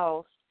someone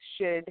else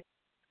should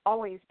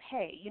always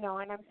pay,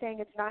 and I'm saying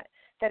it's not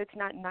that it's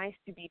not nice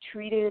to be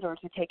treated or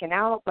to taken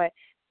out, but,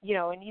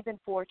 and even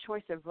for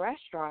choice of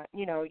restaurant,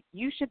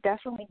 you should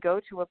definitely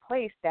go to a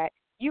place that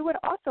you would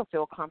also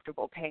feel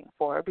comfortable paying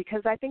for,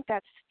 because I think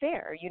that's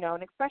fair,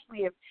 and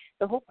especially if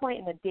the whole point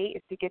in the date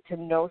is to get to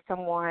know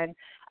someone,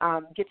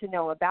 get to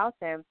know about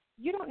them.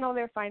 You don't know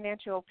their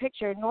financial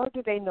picture, nor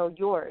do they know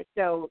yours.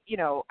 So,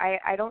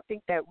 I don't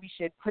think that we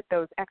should put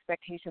those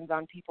expectations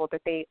on people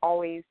that they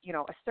always,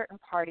 a certain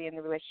party in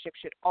the relationship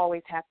should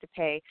always have to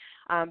pay,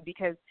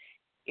 because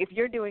if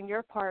you're doing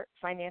your part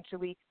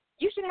financially,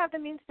 you should have the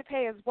means to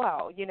pay as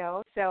well,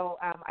 So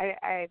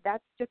I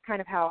that's just kind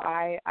of how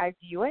I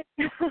view it.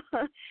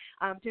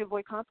 To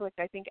avoid conflict,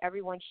 I think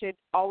everyone should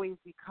always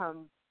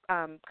come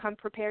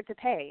prepared to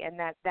pay, and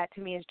that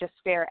to me is just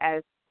fair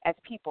as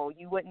people.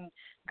 You wouldn't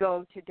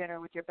go to dinner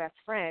with your best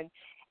friend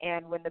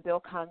and when the bill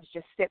comes,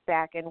 just sit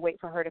back and wait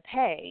for her to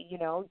pay.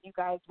 You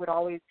guys would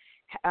always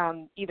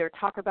either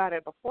talk about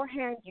it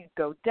beforehand, you'd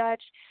go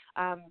Dutch,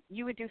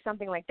 you would do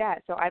something like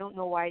that. So I don't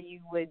know why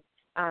you would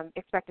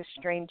expect a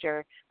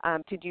stranger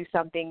to do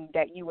something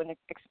that you wouldn't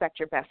expect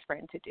your best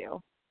friend to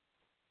do.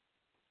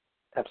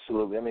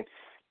 Absolutely. I mean,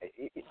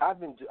 I've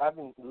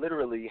been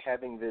literally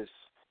having this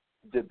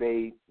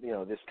debate,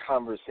 this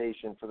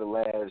conversation for the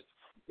last,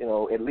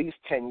 at least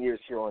 10 years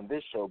here on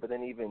this show, but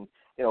then even,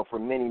 for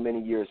many,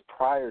 many years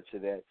prior to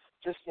that,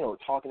 just,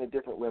 talking to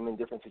different women,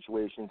 different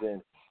situations.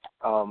 And,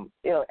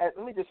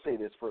 let me just say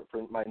this for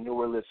my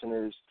newer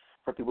listeners,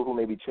 for people who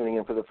may be tuning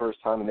in for the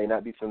first time and may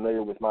not be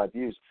familiar with my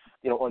views,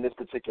 on this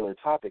particular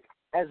topic.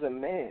 As a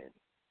man,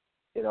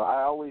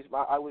 I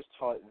was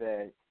taught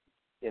that,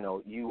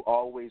 you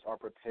always are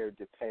prepared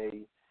to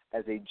pay.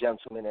 As a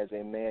gentleman, as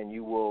a man,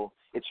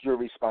 it's your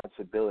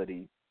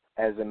responsibility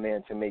as a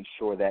man to make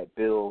sure that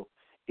bill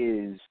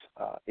is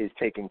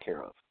taken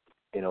care of.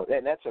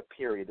 And that's a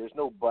period. There's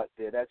no but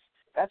there.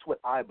 That's what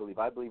I believe.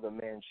 I believe a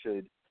man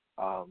should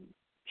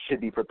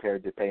be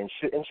prepared to pay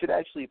and should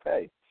actually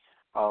pay.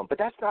 But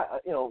that's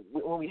not,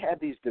 when we have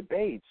these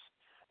debates,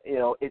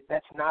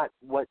 that's not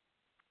what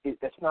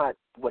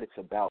it's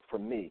about for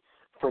me.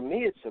 For me,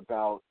 it's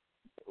about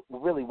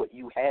really what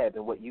you have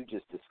and what you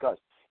just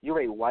discussed.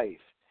 You're a wife.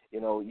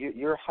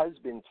 Your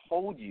husband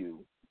told you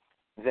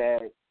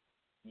that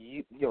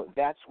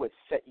that's what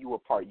set you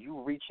apart.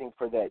 You reaching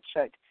for that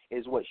check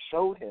is what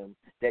showed him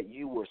that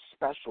you were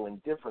special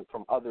and different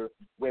from other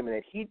women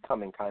that he'd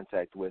come in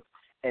contact with.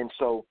 And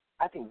so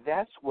I think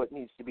that's what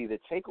needs to be the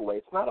takeaway.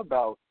 It's not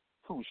about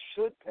who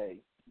should pay.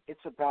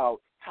 It's about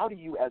how do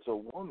you as a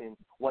woman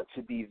want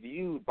to be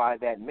viewed by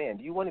that man?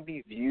 Do you want to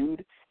be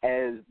viewed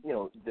as,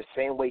 the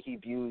same way he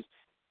views,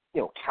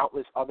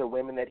 countless other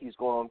women that he's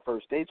going on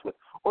first dates with?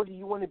 Or do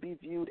you want to be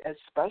viewed as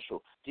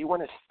special? Do you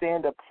want to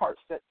stand apart,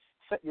 set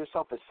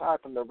yourself aside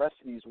from the rest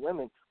of these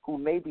women who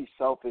may be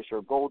selfish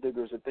or gold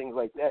diggers or things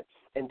like that?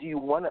 And do you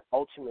want to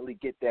ultimately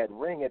get that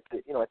ring at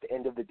the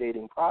end of the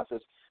dating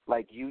process,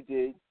 like you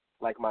did,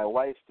 like my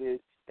wife did?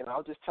 And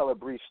I'll just tell a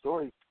brief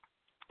story.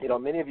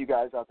 Many of you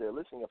guys out there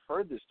listening have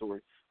heard this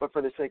story, but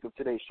for the sake of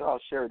today's show, I'll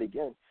share it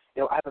again.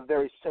 I have a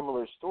very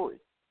similar story.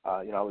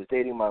 I was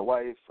dating my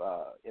wife.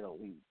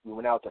 We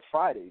went out to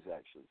Fridays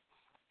actually,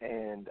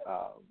 and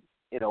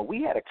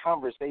we had a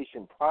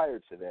conversation prior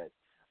to that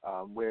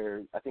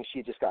where I think she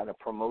had just gotten a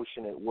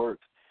promotion at work,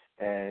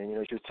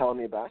 and she was telling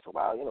me about it. I said,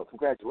 "Wow,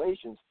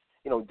 congratulations,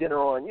 dinner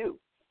on you."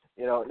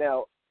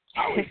 Now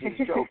I was just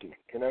joking.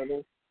 You know what I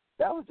mean?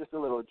 That was just a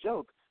little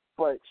joke.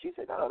 But she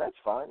said, no, that's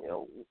fine.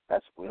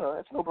 That's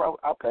no problem.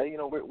 I'll pay.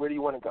 Where do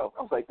you want to go?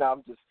 I was like,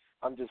 no,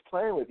 I'm just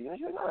playing with you. And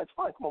she said, no, that's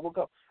fine. Come on, we'll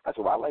go. I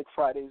said, well, I like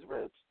Friday's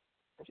ribs.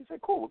 And she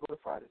said, cool, we'll go to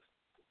Fridays.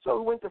 So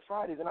we went to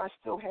Fridays, and I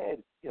still had,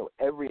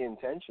 every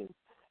intention,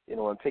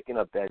 on picking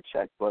up that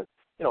check. But,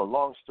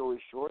 long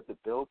story short, the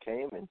bill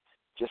came, and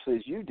just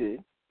as you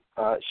did,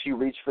 she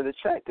reached for the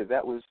check because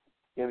that was,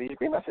 the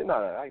agreement. I said,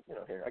 no,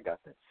 here, I got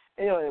that.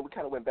 And we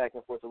kind of went back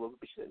and forth a little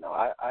bit. She said, no,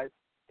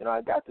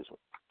 I got this one.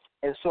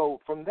 And so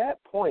from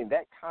that point,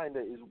 that kind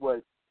of is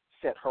what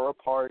set her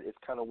apart. It's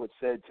kind of what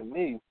said to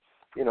me,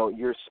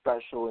 you're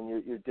special and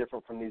you're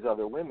different from these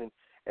other women.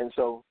 And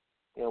so,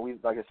 we,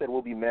 like I said,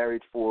 we'll be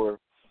married for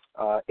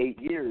 8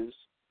 years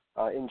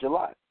in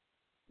July.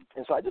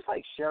 And so I just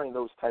like sharing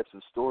those types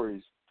of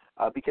stories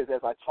because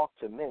as I talk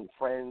to men,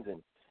 friends,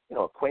 and,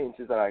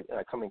 acquaintances that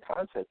I come in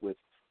contact with,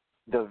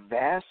 the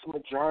vast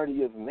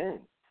majority of men,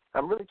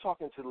 I'm really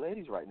talking to the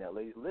ladies right now.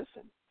 Ladies,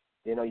 listen.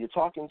 You're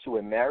talking to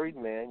a married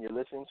man. You're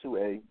listening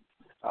to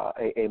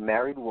a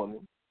married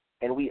woman,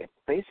 and we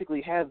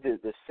basically have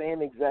the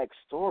same exact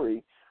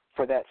story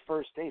for that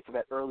first date, for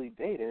that early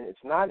date, and it's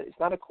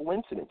not a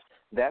coincidence.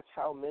 That's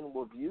how men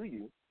will view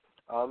you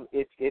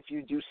if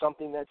you do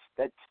something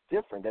that's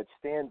different, that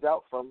stands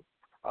out from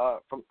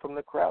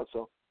the crowd.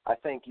 So I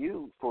thank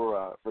you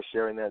for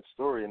sharing that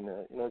story, and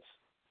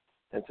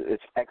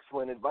it's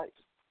excellent advice.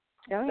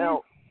 Oh, yeah.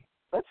 Now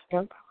let's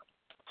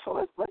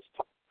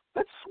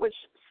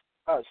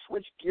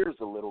switch gears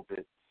a little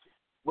bit.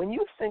 When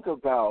you think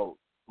about,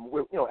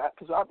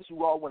 because obviously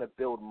we all want to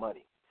build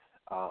money,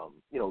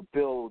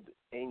 build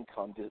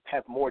income, to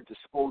have more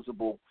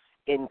disposable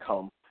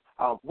income.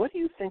 What do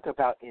you think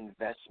about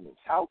investments?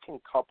 How can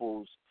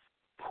couples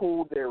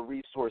pool their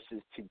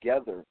resources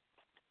together?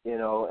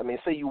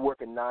 Say you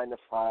work a 9 to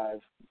 5,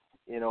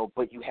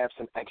 but you have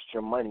some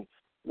extra money.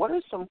 What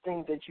are some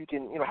things that you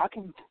can, how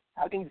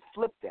can you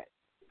flip that?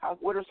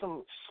 What are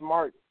some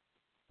smart,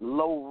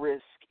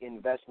 low-risk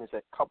investments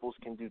that couples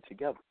can do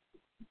together?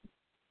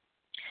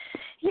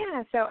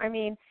 Yeah, so,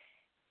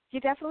 you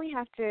definitely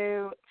have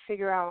to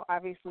figure out,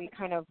 obviously,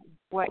 kind of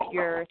what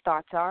your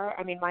thoughts are.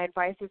 My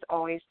advice is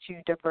always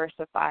to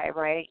diversify,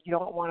 right? You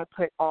don't want to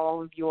put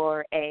all of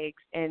your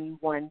eggs in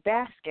one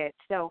basket.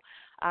 So,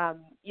 and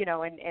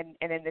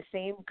in the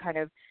same kind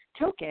of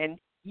token,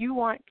 you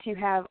want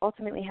to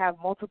ultimately have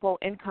multiple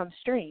income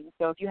streams.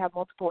 So if you have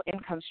multiple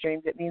income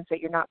streams, it means that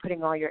you're not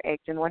putting all your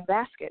eggs in one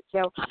basket.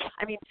 So,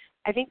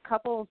 I think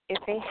couples, if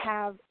they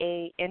have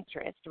a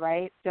interest,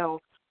 right?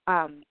 So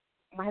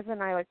my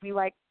husband and I, we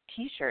like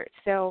T-shirts.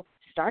 So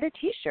start a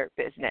T-shirt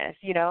business,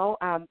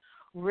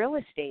 real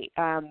estate,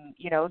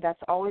 that's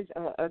always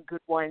a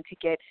good one to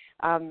get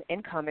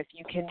income. If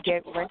you can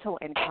get rental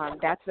income,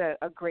 that's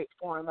a great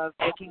form of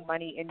making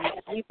money in your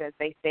sleep, as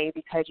they say,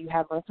 because you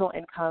have rental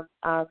income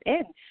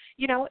in.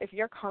 If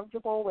you're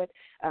comfortable with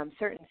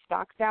certain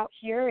stocks out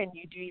here and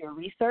you do your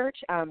research,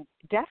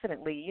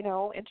 definitely,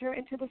 enter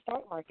into the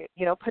stock market,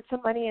 put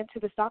some money into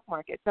the stock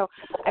market. So,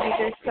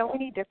 there's so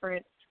many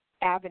different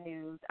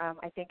avenues,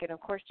 I think, and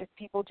of course,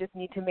 people just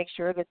need to make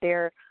sure that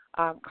they're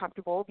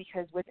comfortable,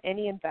 because with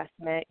any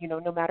investment,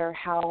 no matter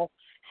how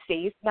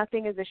safe,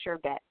 nothing is a sure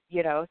bet,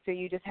 so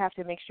you just have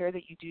to make sure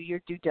that you do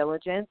your due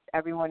diligence,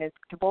 everyone is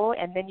comfortable,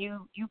 and then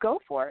you go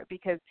for it,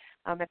 because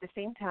at the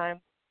same time,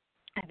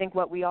 I think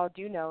what we all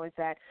do know is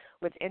that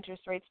with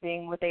interest rates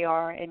being what they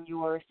are in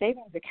your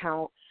savings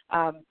account,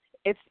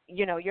 it's,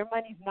 your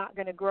money's not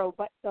going to grow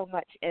but so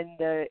much in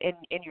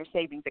your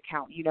savings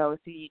account,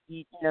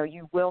 so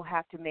you will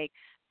have to make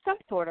some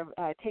sort of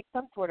take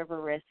some sort of a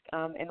risk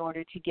in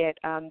order to get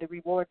the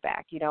reward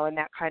back, and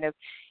that kind of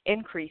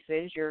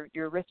increases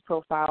your risk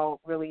profile,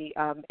 really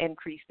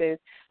increases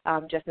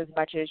just as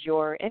much as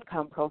your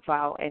income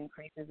profile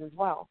increases as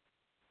well.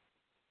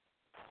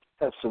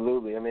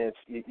 Absolutely.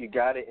 You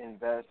got to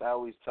invest. I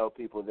always tell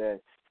people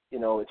that,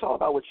 it's all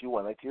about what you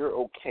want. Like, you're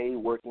okay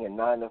working a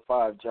 9 to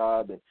 5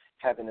 job and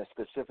having a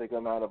specific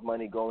amount of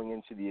money going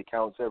into the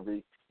accounts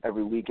every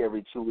week,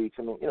 every 2 weeks.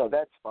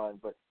 That's fine,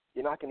 but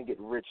you're not going to get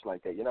rich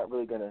like that. You're not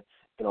really going to,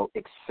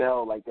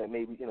 excel like that,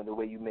 maybe, the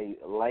way you may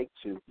like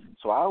to.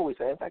 So I always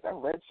say, in fact, I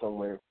read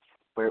somewhere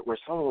where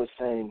someone was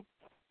saying,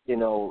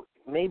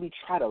 maybe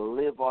try to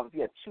live off, if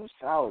you have 2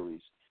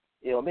 salaries,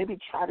 maybe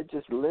try to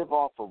just live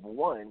off of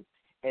one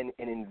and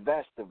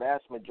invest the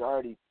vast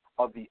majority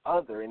of the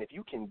other. And if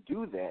you can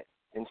do that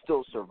and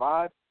still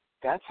survive,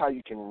 that's how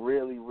you can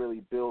really,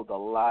 really build a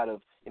lot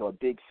of, a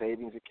big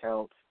savings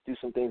account, do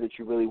some things that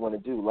you really want to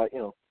do,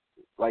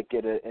 like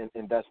get an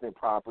investment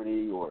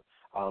property or,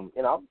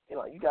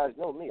 you guys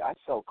know me, I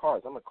sell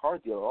cars. I'm a car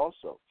dealer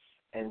also.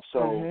 And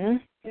so,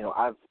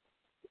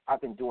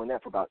 I've been doing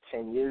that for about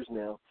 10 years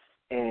now.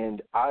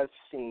 And I've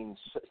seen,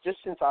 just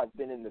since I've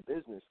been in the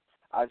business,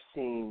 I've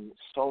seen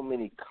so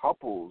many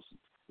couples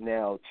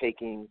now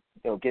taking,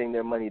 getting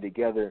their money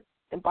together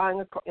and buying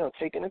a car,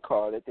 taking a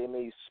car that they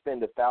may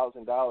spend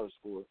 $1,000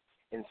 for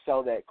and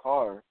sell that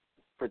car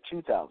for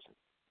 $2,000.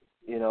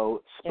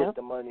 Split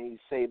the money,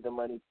 save the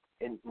money,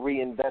 and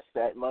reinvest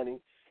that money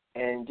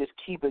and just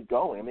keep it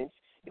going. I mean,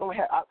 you don't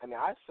have.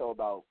 I sell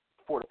about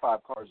 4 to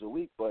 5 cars a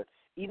week, but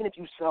even if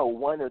you sell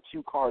 1 or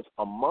 2 cars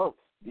a month,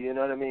 you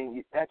know what I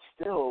mean? That's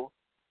still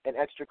an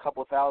extra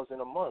couple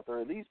thousand a month,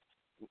 or at least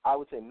I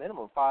would say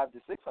minimum $500 to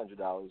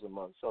 $600 a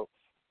month. So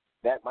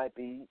that might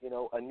be,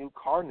 a new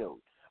car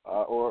note,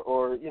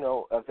 or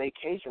a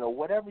vacation, or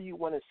whatever you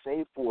want to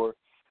save for,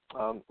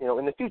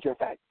 in the future. In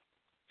fact,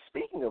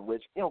 speaking of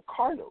which,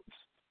 car notes.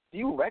 Do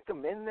you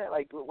recommend that?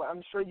 Like,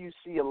 I'm sure you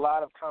see a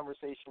lot of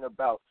conversation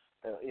about,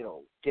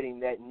 getting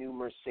that new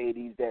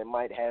Mercedes that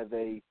might have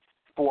a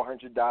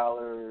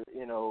 $400,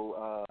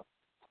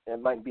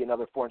 it might be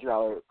another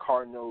 $400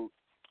 car note.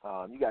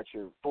 You got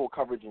your full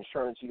coverage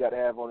insurance you got to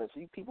have on it.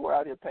 So people are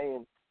out here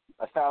paying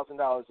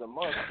 $1,000 a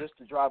month just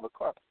to drive a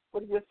car.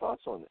 What are your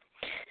thoughts on this?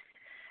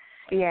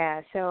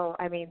 Yeah, so,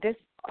 this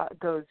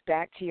goes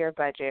back to your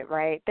budget,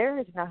 right? There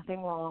is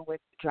nothing wrong with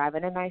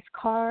driving a nice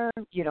car,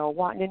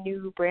 wanting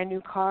a brand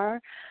new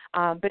car.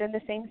 But in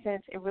the same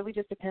sense, it really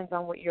just depends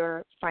on what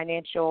your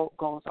financial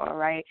goals are,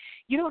 right?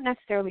 You don't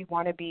necessarily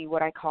want to be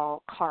what I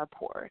call car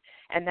poor.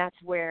 And that's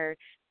where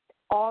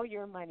all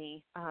your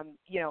money,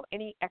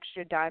 any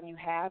extra dime you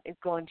have is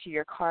going to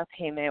your car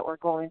payment or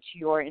going to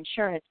your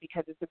insurance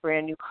because it's a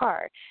brand new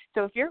car.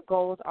 So if your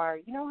goals are,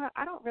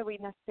 I don't really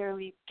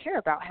necessarily care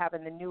about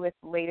having the newest,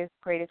 latest,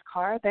 greatest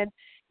car, then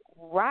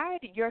ride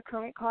your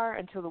current car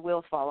until the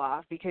wheels fall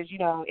off because,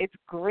 it's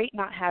great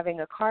not having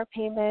a car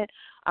payment.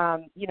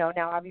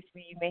 Now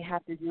obviously you may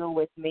have to deal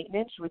with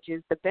maintenance, which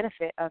is the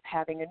benefit of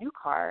having a new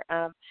car.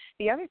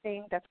 The other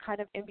thing that's kind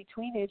of in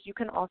between is you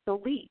can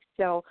also lease.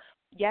 So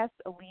yes,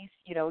 a lease,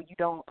 you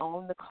don't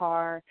own the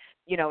car,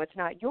 it's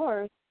not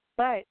yours,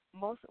 but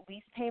most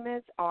lease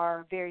payments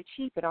are very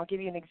cheap. And I'll give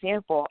you an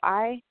example.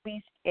 I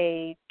leased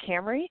a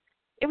Camry.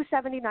 It was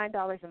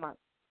 $79 a month.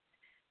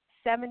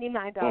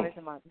 $79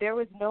 a month. There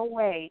was no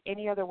way,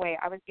 any other way,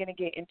 I was going to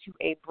get into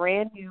a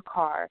brand new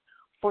car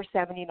for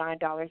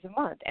 $79 a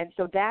month. And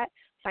so that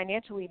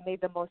financially made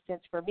the most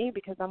sense for me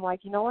because I'm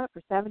like, you know what,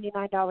 for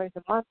 $79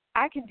 a month,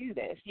 I can do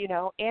this,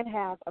 and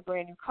have a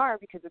brand new car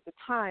because at the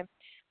time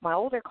my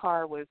older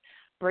car was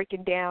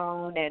breaking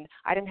down and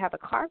I didn't have a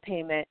car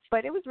payment,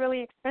 but it was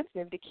really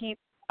expensive to keep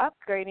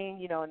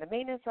upgrading, and the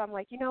maintenance. So I'm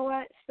like, you know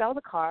what, sell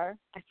the car.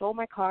 I sold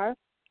my car.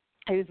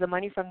 I used the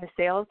money from the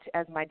sale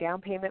as my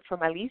down payment for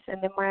my lease,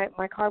 and then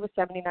my car was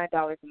 $79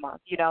 a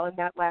month, and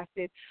that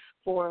lasted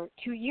for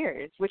 2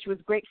 years, which was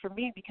great for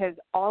me because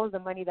all of the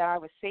money that I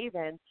was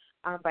saving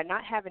by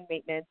not having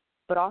maintenance,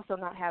 but also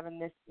not having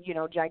this,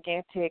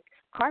 gigantic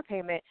car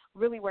payment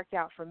really worked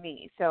out for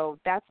me. So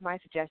that's my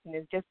suggestion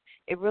is just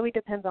it really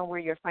depends on where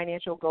your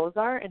financial goals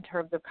are in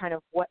terms of kind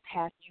of what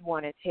path you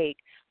want to take.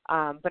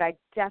 But I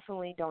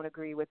definitely don't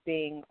agree with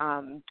being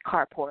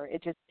car poor.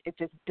 It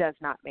just does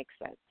not make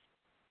sense.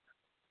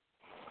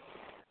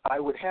 I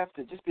would have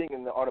to, just being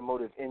in the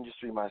automotive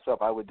industry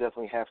myself, I would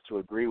definitely have to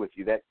agree with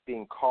you. That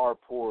being car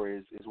poor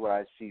is what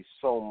I see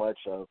so much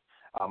of.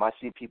 I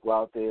see people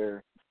out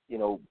there,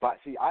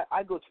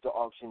 I go to the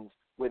auctions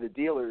where the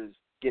dealers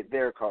get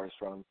their cars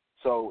from.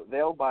 So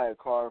they'll buy a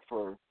car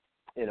for,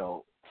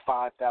 $5,000,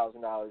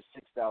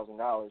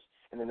 $6,000,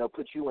 and then they'll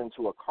put you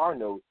into a car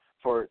note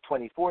for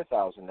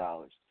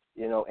 $24,000,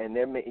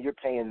 and you're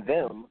paying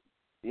them,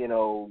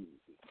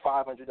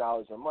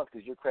 $500 a month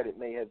because your credit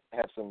may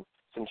have some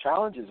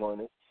challenges on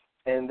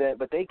it,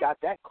 but they got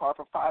that car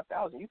for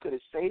 $5,000. You could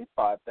have saved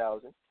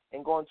 $5,000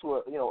 and gone to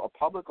a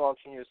public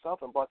auction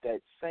yourself and bought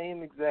that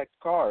same exact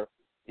car,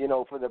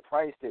 for the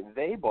price that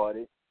they bought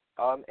it,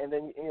 and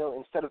then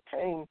instead of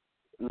paying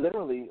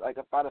literally like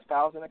about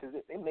 $1,000, because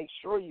they make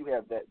sure you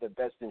have the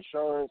best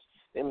insurance.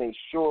 They make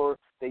sure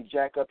they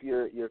jack up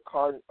your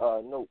car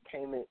note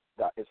payment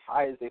as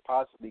high as they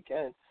possibly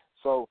can.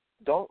 So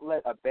don't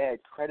let a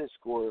bad credit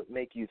score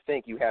make you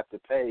think you have to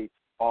pay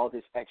all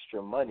this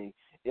extra money.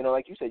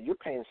 Like you said, you're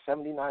paying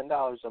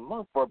 $79 a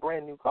month for a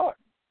brand new car.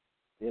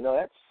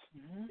 That's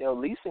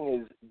leasing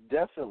is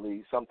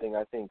definitely something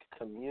I think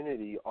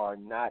community are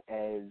not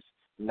as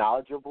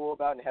knowledgeable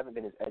about and haven't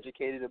been as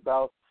educated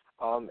about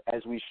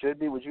as we should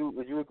be. Would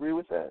you agree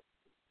with that?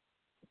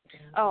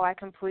 Oh, I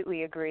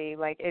completely agree.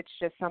 Like, it's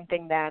just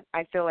something that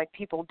I feel like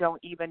people don't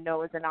even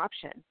know is an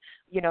option.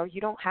 You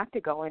don't have to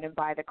go in and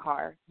buy the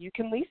car. You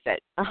can lease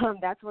it.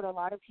 That's what a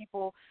lot of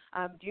people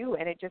do,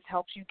 and it just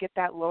helps you get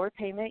that lower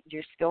payment.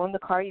 You're still in the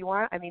car you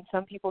want. I mean,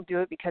 some people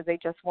do it because they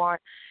just want,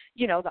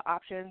 the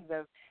options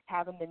of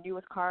having the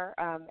newest car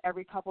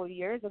every couple of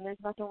years, and there's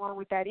nothing wrong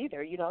with that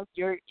either.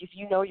 If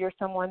you're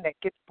someone that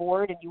gets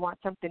bored and you want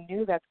something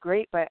new, that's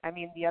great. But, I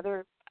mean, the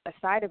other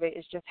side of it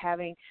is just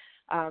having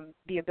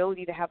the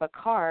ability to have a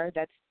car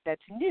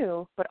that's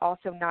new, but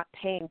also not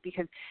paying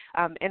because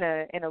in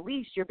a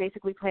lease you're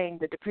basically paying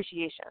the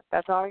depreciation.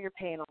 That's all you're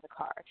paying on the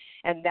car,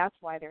 and that's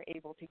why they're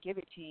able to give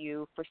it to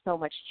you for so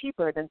much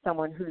cheaper than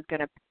someone who's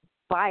going to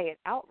buy it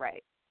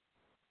outright.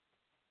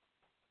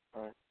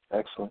 All right,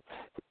 excellent.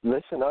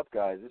 Listen up,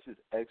 guys. This is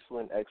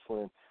excellent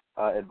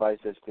advice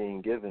that's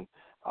being given.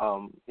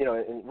 And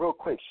real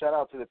quick, shout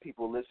out to the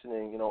people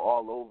listening,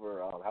 all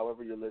over,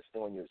 however you're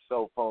listening on your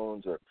cell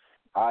phones or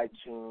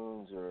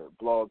iTunes or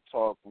Blog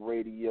Talk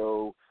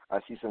Radio. I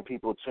see some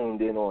people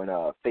tuned in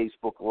on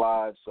Facebook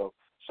Live. So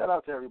shout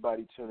out to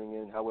everybody tuning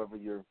in, however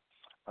you're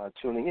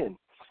tuning in.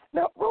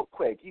 Now, real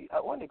quick,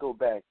 I want to go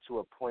back to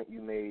a point you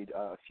made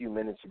a few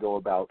minutes ago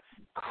about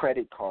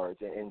credit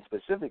cards, and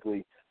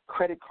specifically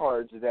credit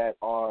cards that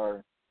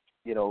are,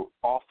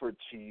 offered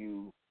to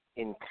you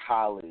in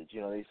college.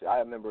 They said, I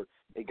remember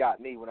they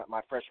got me when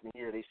my freshman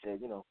year. They said,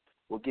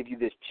 we'll give you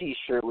this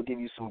T-shirt, we'll give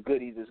you some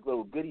goodies, this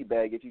little goodie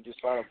bag if you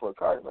just sign up for a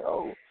card. I'm like,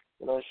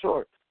 oh,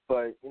 sure.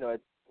 But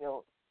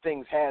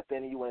things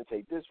happen. You want to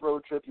take this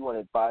road trip, you want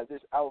to buy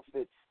this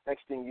outfit.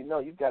 Next thing you know,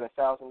 you've got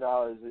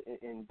 $1,000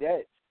 in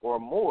debt or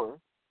more.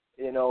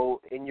 In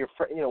your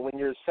when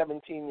you're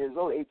 17 years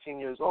old, 18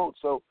 years old.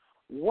 So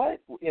what?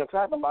 Because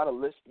I have a lot of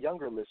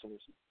younger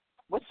listeners.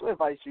 What's the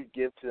advice you'd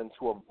give to them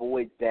to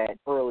avoid that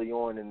early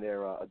on in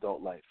their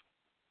adult life?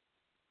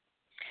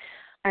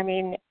 I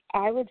mean,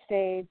 I would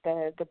say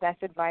the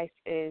best advice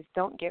is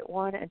don't get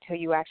one until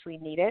you actually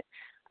need it,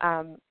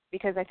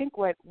 because I think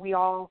what we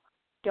all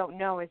don't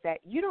know is that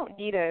you don't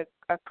need a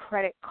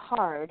credit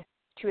card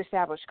to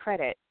establish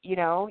credit.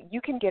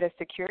 You can get a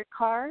secured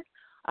card,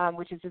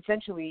 which is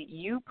essentially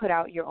you put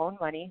out your own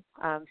money.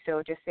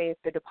 So just say if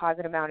the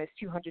deposit amount is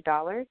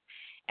 $200,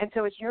 and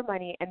so it's your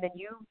money, and then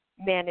you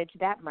manage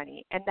that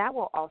money, and that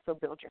will also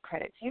build your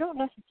credit. So you don't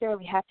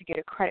necessarily have to get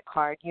a credit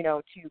card,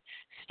 to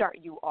start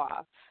you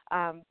off.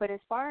 But as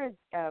far as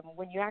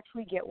when you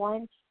actually get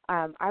one,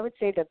 I would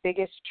say the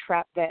biggest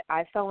trap that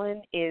I fell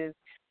in is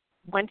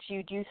once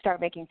you do start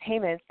making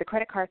payments, the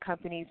credit card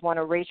companies want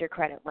to raise your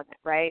credit limit,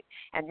 right?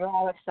 And you're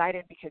all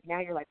excited because now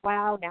you're like,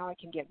 wow, now I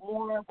can get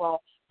more.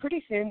 Well,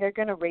 pretty soon they're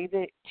going to raise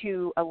it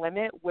to a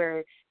limit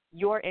where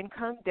your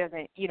income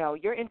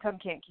your income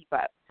can't keep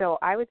up. So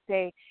I would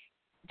say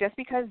just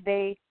because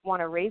they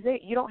want to raise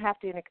it, you don't have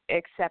to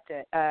accept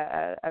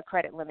a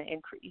credit limit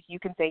increase. You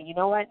can say, you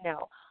know what,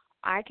 no,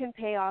 I can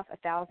pay off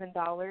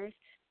 $1,000,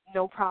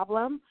 no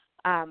problem.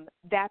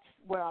 That's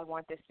where I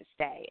want this to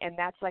stay. And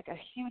that's like a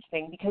huge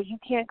thing because you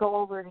can't go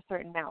over a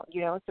certain amount,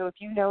 So if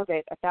you know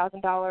that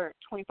 $1,000 or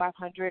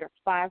 $2,500 or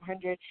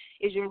 $500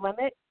 is your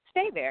limit,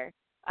 stay there.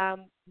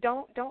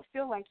 Don't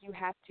feel like you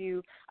have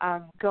to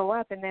go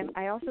up. And then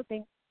I also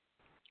think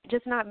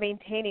just not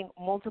maintaining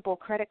multiple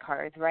credit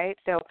cards, right?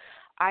 So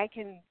I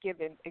can give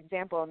an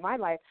example in my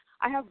life.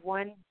 I have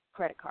one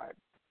credit card,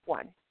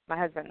 my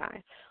husband and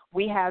I.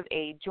 We have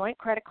a joint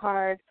credit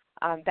card.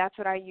 That's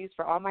what I use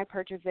for all my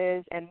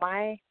purchases, and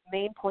my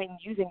main point in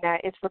using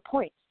that is for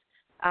points.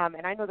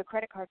 And I know the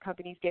credit card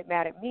companies get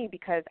mad at me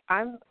because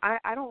I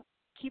don't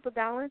keep a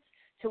balance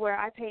to where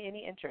I pay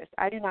any interest.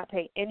 I do not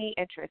pay any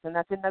interest, and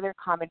that's another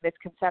common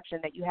misconception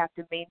that you have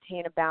to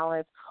maintain a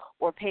balance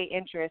or pay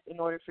interest in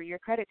order for your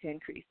credit to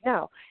increase.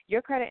 No,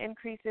 your credit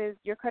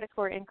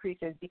score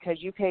increases because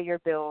you pay your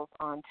bills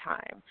on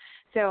time.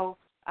 So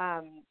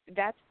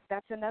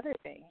that's another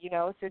thing,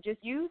 So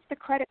just use the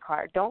credit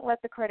card. Don't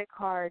let the credit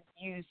card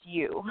use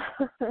you.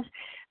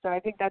 So I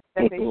think that's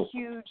a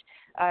huge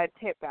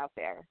tip out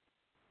there.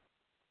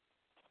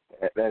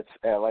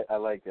 I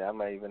like that. I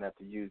might even have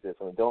to use that.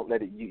 So don't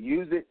let it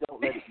use it.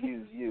 Don't let it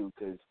use you,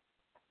 because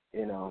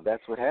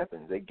that's what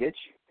happens. They get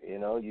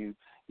you.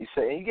 You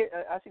say, and you get.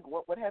 I think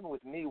what happened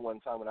with me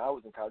one time when I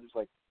was in college was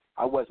like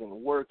I wasn't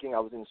working. I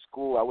was in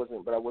school.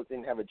 But I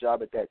didn't have a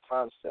job at that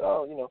time.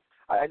 So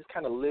I just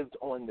kind of lived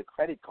on the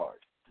credit card.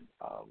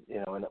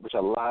 And which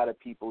a lot of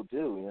people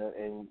do.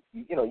 And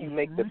you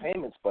make the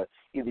payments, but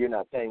either you're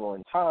not paying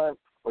on time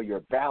or your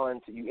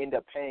balance. You end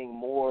up paying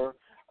more.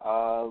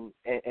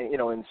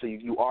 And so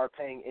you are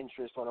paying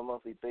interest on a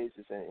monthly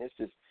basis, and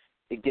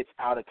it gets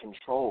out of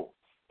control.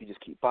 You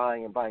just keep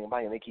buying and buying and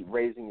buying, and they keep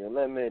raising your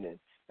limit, and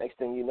next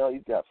thing you know,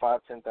 you've got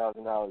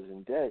 $5,000-$10,000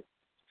 in debt.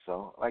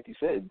 So, like you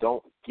said,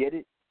 don't get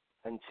it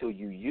until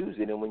you use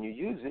it, and when you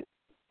use it,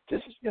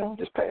 just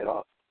pay it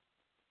off.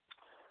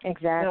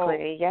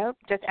 Exactly. Yep.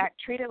 Just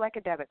treat it like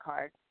a debit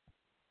card.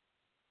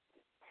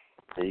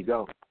 There you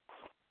go.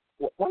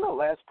 One of the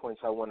last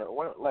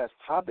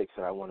topics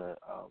that I want to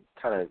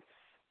kind of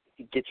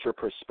get your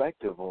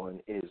perspective on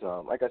is,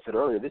 like I said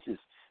earlier, this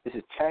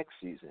is tax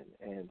season,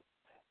 and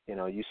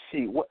you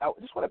see. I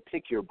just want to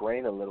pick your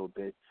brain a little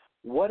bit.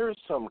 What are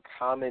some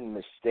common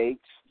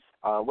mistakes?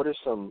 What are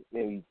some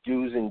maybe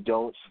do's and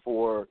don'ts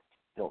for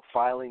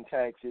filing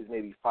taxes?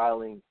 Maybe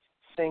filing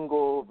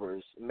single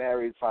versus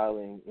married,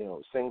 filing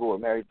single or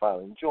married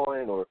filing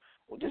joint, or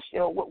just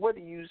what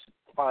do you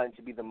find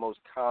to be the most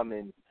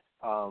common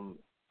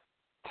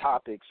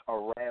topics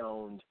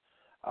around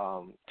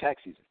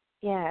tax season?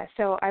 Yeah,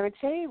 so I would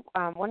say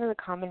one of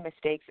the common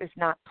mistakes is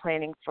not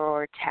planning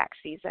for tax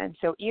season.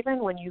 So even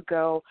when you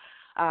go,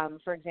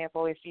 for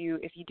example, if you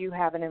do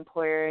have an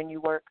employer and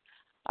you work,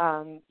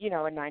 a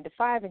 9 to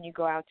 5, and you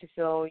go out to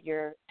fill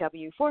your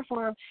W-4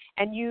 form,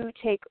 and you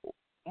take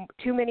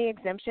too many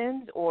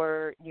exemptions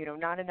or,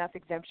 not enough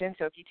exemptions.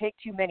 So if you take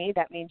too many,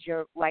 that means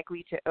you're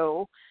likely to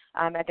owe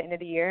at the end of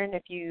the year. And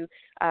if you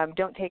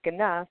don't take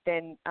enough,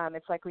 then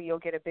it's likely you'll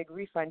get a big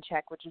refund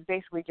check, which is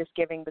basically just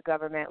giving the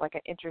government like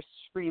an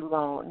interest-free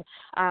loan.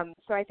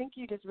 So I think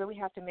you just really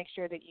have to make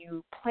sure that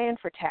you plan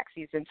for tax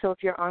season. So if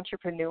you're an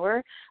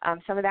entrepreneur,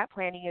 some of that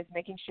planning is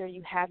making sure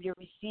you have your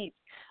receipts.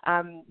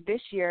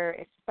 This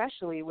year,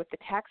 especially with the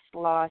tax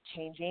law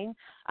changing,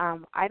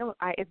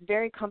 it's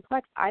very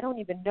complex. I don't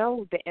even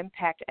know the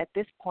impact at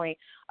this point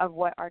of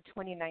what our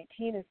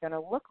 2019 is going to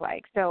look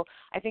like. So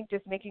I think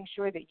just making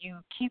sure that you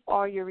keep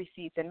all your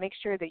receipts and make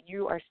sure that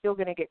you are still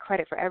going to get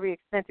credit for every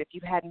expense. If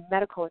you've had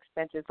medical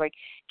expenses, like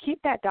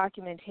keep that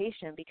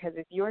documentation, because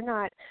if you're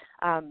not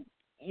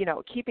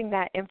keeping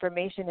that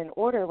information in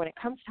order when it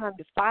comes time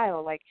to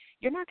file, like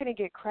you're not going to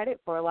get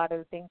credit for a lot of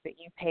the things that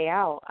you pay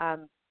out.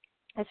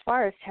 As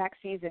far as tax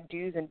season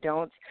do's and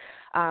don'ts,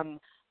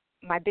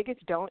 my biggest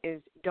don't is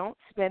don't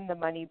spend the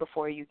money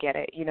before you get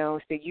it.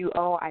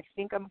 So I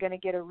think I'm going to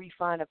get a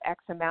refund of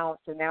X amount.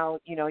 So now,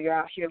 you're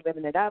out here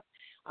living it up.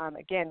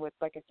 Again,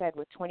 like I said,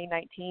 with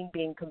 2019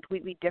 being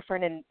completely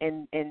different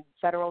in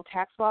federal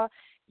tax law,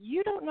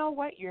 you don't know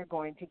what you're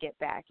going to get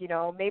back.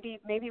 Maybe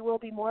it will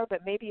be more,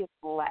 but maybe it's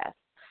less.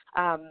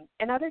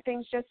 And other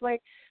things, just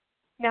like,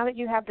 now that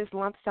you have this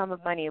lump sum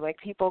of money, like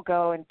people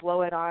go and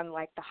blow it on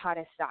like the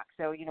hottest stock.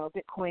 So,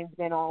 Bitcoin's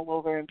been all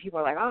over and people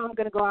are like, oh, I'm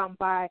going to go out and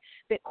buy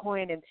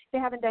Bitcoin, and they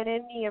haven't done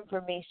any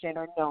information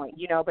or knowing,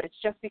 but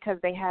it's just because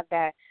they have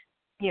that,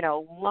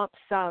 lump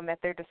sum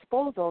at their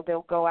disposal,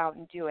 they'll go out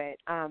and do it.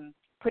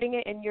 Putting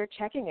it in your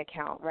checking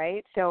account,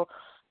 right? So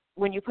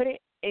when you put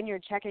it in your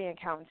checking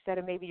account instead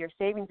of maybe your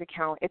savings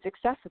account, it's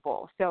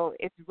accessible. So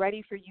it's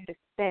ready for you to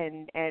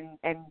spend, and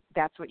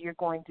that's what you're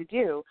going to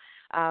do.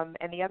 And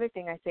the other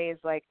thing I say is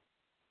like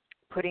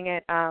blowing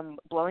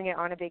it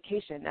on a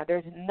vacation. Now,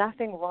 there's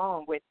nothing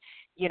wrong with,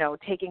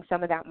 taking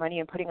some of that money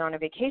and putting on a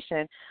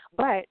vacation,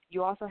 but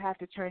you also have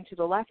to turn to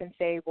the left and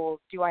say, well,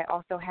 do I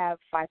also have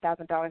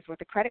 $5,000 worth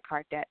of credit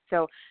card debt?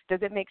 So does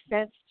it make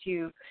sense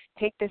to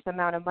take this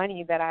amount of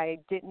money that I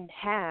didn't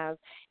have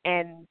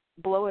and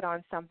blow it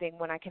on something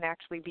when I can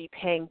actually be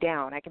paying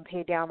down? I can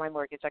pay down my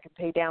mortgage. I can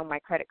pay down my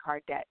credit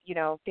card debt,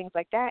 things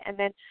like that. And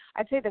then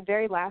I'd say the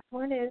very last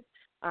one is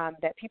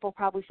that people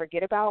probably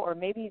forget about, or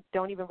maybe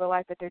don't even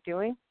realize that they're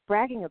doing,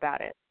 bragging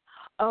about it.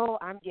 Oh,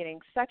 I'm getting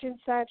such and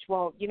such.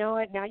 Well, you know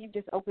what? Now you've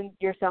just opened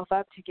yourself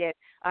up to get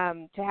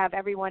to have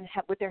everyone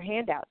with their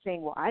hand out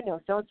saying, well, I know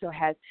so-and-so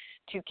has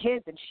 2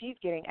 kids and she's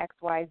getting X,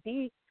 Y,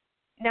 Z.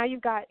 Now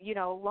you've got,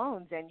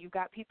 loans, and you've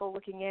got people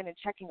looking in and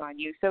checking on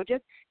you. So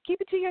just keep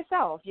it to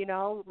yourself,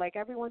 like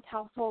everyone's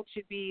household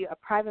should be a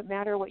private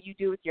matter. What you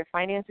do with your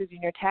finances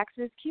and your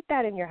taxes, keep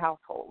that in your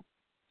household.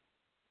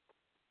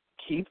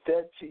 Keep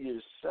that to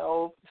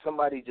yourself.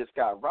 Somebody just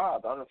got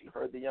robbed. I don't know if you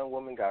heard, the young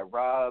woman got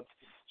robbed.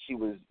 She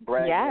was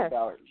bragging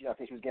about, I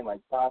think she was getting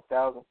like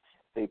 $5,000.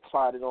 They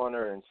plotted on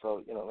her, and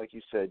so, like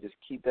you said, just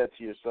keep that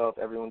to yourself.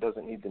 Everyone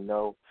doesn't need to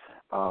know,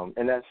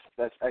 and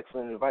that's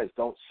excellent advice.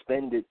 Don't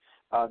spend it,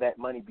 that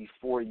money,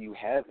 before you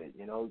have it.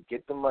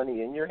 Get the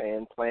money in your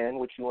hand, plan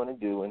what you want to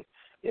do,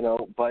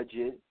 and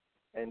budget,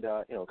 and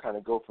kind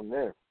of go from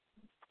there.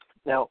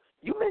 Now,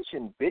 you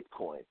mentioned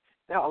Bitcoin.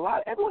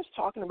 Now, everyone's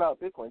talking about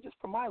Bitcoin. Just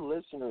for my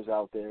listeners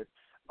out there,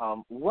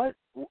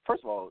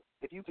 first of all,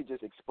 if you could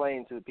just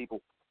explain to the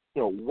people,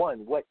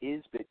 one, what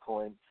is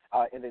Bitcoin,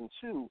 and then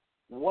two,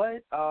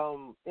 what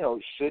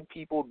should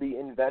people be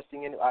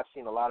investing in? I've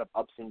seen a lot of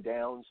ups and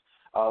downs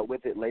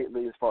with it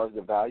lately as far as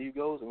the value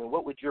goes. I mean,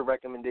 what would your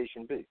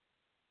recommendation be?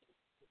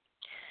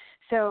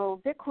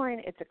 So Bitcoin,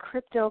 it's a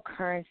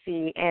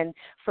cryptocurrency, and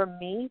for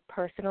me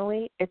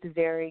personally, it's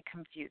very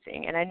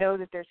confusing. And I know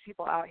that there's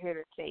people out here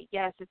that say,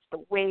 yes, it's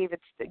the wave,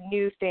 it's the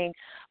new thing.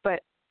 But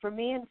for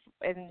me,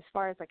 and as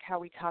far as like how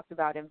we talked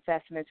about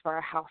investments for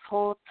our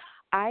household,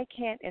 I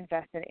can't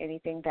invest in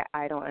anything that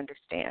I don't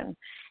understand.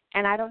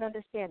 And I don't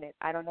understand it.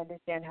 I don't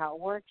understand how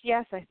it works.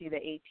 Yes, I see the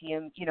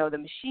ATM, the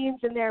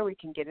machines in there. We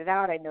can get it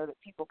out. I know that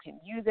people can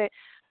use it.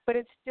 But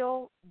it's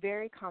still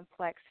very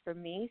complex for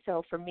me.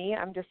 So for me,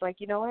 I'm just like,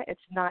 you know what? It's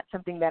not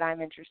something that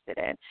I'm interested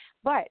in.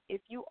 But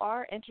if you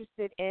are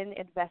interested in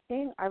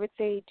investing, I would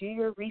say do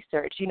your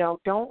research.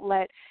 Don't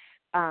let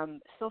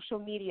social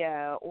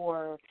media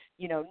or,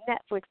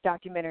 Netflix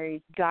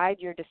documentaries guide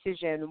your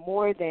decision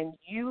more than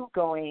you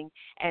going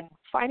and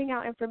finding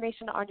out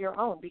information on your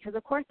own. Because,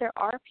 of course, there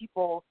are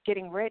people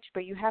getting rich,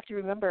 but you have to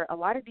remember a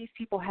lot of these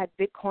people had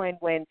Bitcoin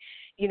when,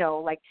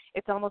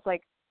 it's almost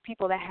like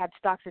people that had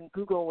stocks in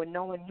Google when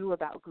no one knew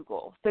about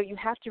Google. So you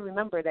have to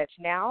remember that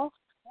now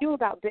knew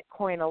about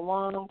Bitcoin a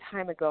long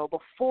time ago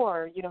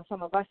before,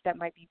 some of us that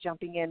might be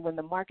jumping in when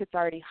the market's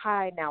already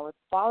high. Now it's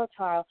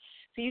volatile.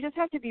 So you just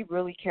have to be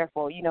really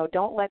careful.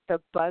 Don't let the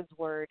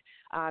buzzword,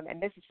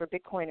 and this is for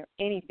Bitcoin or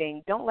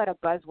anything, don't let a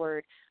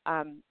buzzword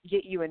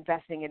get you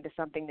investing into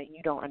something that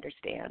you don't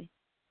understand.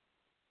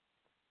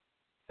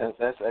 That's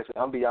excellent.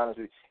 I'll be honest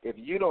with you. If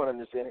you don't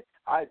understand it,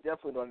 I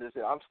definitely don't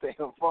understand. I'm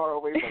staying far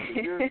away from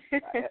it.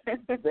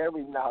 You're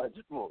very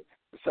knowledgeable.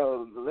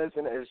 So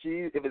listen, if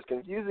it's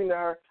confusing to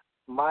her,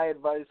 my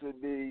advice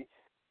would be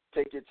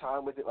take your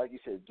time with it. Like you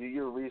said, do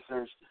your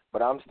research.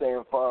 But I'm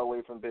staying far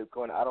away from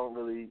Bitcoin. I don't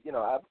really,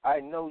 I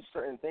know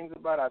certain things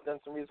about it. I've done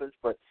some research,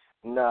 but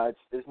no,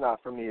 it's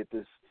not for me at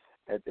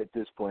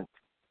this point.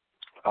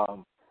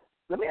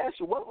 Let me ask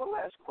you one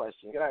last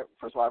question.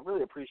 First of all, I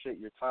really appreciate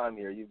your time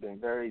here. You've been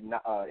very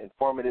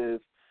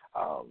informative,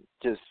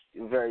 just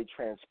very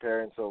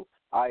transparent. So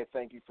I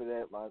thank you for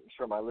that. I'm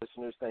sure my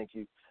listeners thank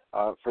you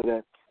for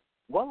that.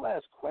 One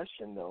last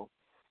question, though.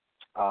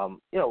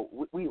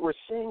 We're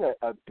seeing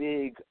a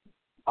big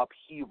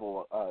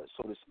upheaval,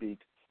 so to speak,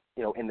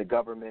 in the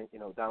government.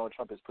 Donald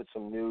Trump has put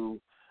some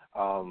new,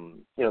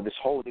 this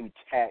whole new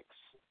tax.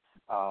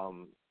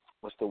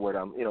 What's the word?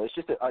 It's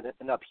just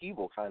an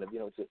upheaval kind of.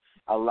 It's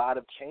a lot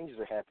of changes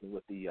are happening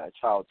with the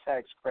child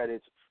tax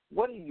credits.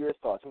 What are your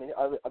thoughts? I mean,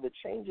 are the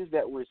changes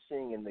that we're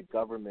seeing in the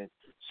government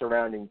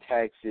surrounding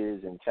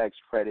taxes and tax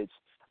credits,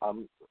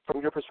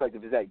 from your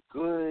perspective, is that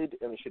good?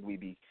 I mean, should we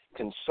be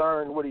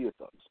concerned? What are your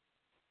thoughts?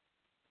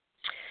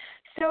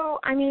 So,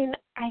 I mean,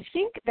 I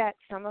think that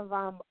some of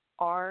them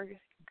are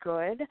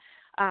good.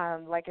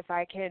 Like if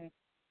I can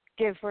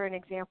give, for an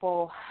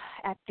example,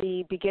 at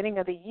the beginning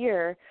of the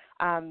year,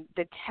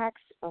 the tax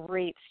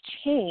rates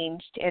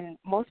changed, and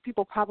most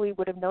people probably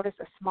would have noticed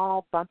a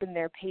small bump in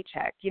their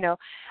paycheck.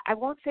 I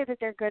won't say that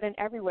they're good in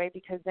every way,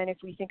 because then if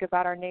we think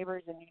about our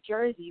neighbors in New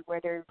Jersey, where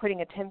they're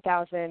putting a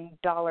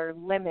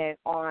 $10,000 limit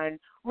on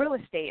real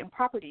estate and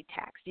property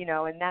tax,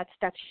 and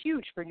that's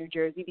huge for New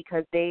Jersey,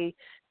 because they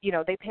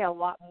pay a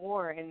lot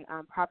more in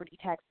property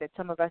tax than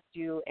some of us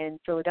do in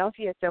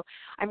Philadelphia. So,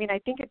 I mean, I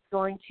think it's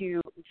going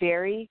to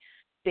vary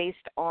based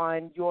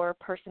on your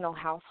personal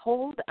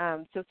household.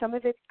 So some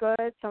of it's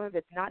good, some of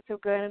it's not so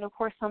good, and of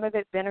course some of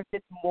it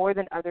benefits more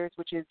than others,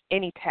 which is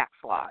any tax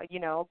law,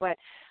 But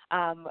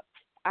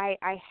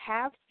I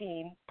have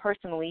seen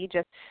personally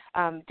just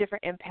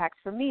different impacts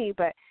for me,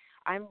 but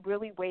I'm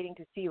really waiting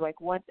to see,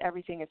 like, once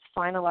everything is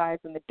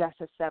finalized and the dust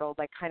has settled,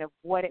 like, kind of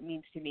what it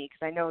means to me,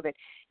 because I know that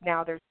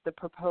now there's the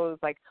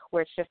proposed, like,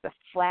 where it's just a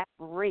flat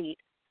rate.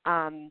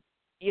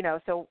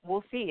 So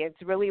we'll see.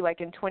 It's really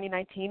like in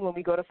 2019 when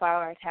we go to file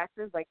our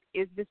taxes, like,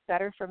 is this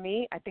better for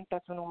me? I think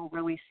that's when we'll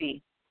really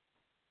see.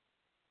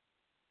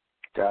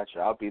 Gotcha.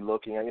 I'll be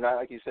looking.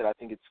 Like you said, I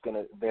think it's going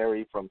to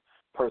vary from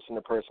person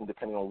to person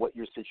depending on what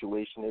your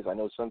situation is. I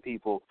know some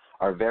people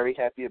are very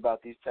happy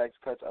about these tax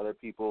cuts. Other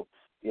people,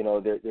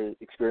 they're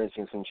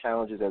experiencing some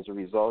challenges as a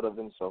result of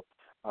them. So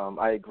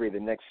I agree the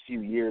next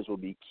few years will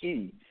be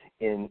key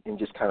in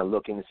just kind of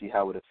looking to see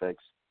how it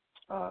affects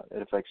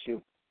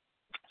you.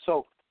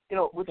 So,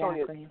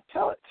 Wetonia, exactly.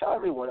 tell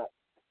everyone,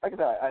 like I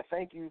said, I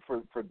thank you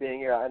for being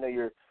here. I know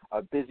you're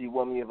a busy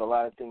woman. You have a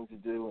lot of things to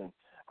do, and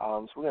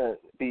so we're going to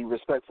be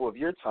respectful of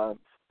your time.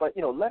 But,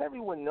 let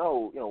everyone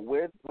know,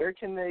 where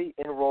can they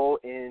enroll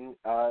in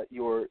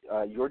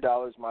your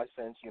Dollars My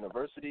Cents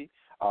University?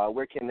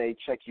 Where can they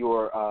check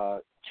your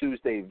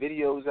Tuesday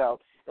videos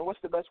out? And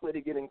what's the best way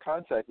to get in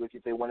contact with you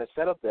if they want to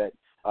set up that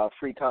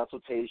free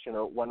consultation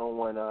or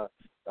one-on-one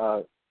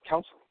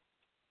counseling?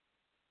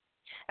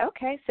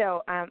 Okay,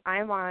 so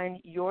I'm on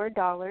Your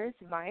Dollars,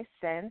 My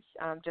Cents,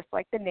 just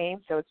like the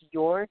name. So it's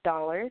Your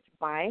Dollars,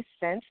 My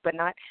Cents, but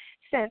not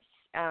cents,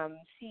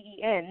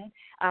 C-E-N,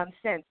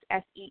 cents,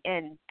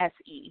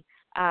 S-E-N-S-E.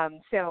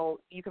 So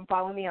you can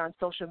follow me on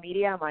social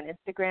media. I'm on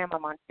Instagram.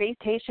 I'm on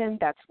Faithtation.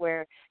 That's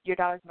where Your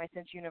Dollars, My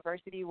Cents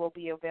University will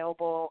be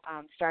available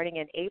starting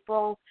in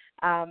April.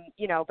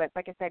 But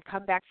like I said,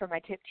 come back for my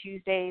Tip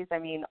Tuesdays. I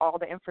mean, all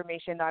the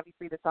information,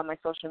 obviously, that's on my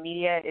social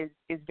media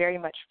is very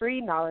much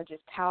free. Knowledge is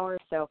power.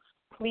 So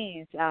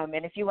please,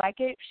 and if you like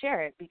it,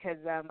 share it, because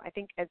I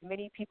think as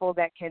many people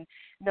that can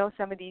know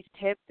some of these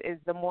tips is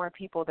the more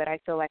people that I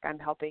feel like I'm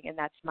helping, and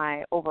that's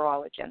my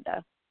overall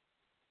agenda.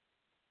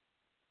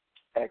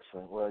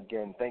 Excellent. Well,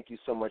 again, thank you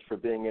so much for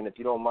being in. If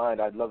you don't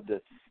mind, I'd love to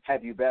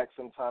have you back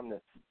sometime to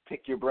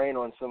pick your brain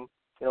on some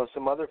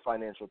other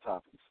financial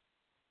topics.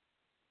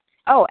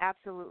 Oh,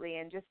 absolutely.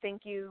 And just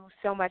thank you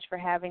so much for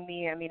having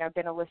me. I mean, I've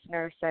been a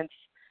listener since,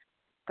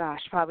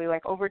 probably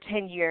like over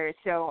 10 years.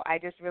 So I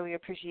just really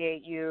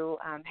appreciate you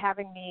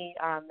having me.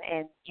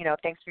 And,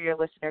 thanks for your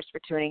listeners for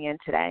tuning in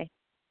today.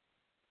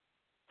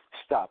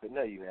 Stop it.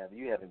 No, you haven't.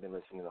 You haven't been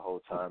listening the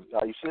whole time.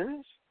 Are you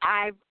serious?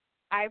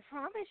 I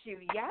promise you,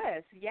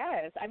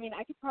 yes. I mean,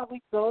 I could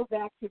probably go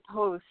back to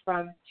posts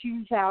from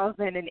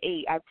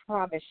 2008. I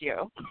promise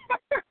you.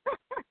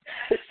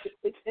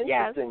 It's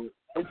interesting. Yes.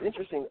 It's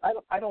interesting.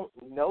 I don't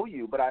know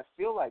you, but I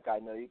feel like I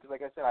know you because,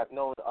 like I said, I've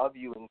known of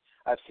you and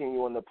I've seen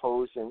you on the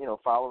post and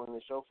following the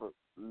show for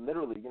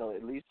literally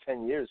at least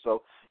 10 years.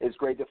 So it's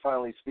great to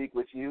finally speak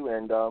with you.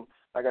 And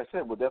like I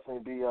said, we'll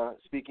definitely be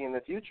speaking in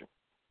the future.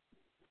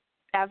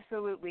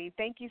 Absolutely.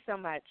 Thank you so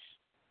much.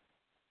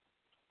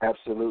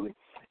 Absolutely.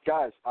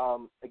 Guys,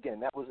 again,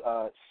 that was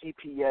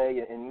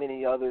CPA and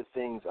many other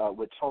things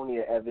with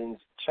Wetonia Evans.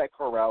 Check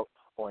her out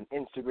on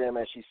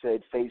Instagram, as she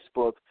said,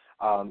 Facebook.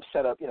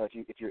 Set up,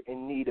 if you're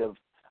in need of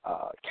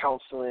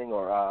counseling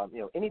or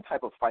any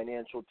type of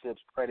financial tips,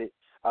 credit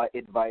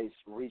advice,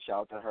 reach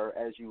out to her.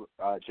 As you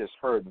just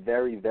heard,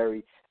 very,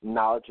 very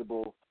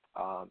knowledgeable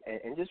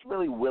and just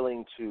really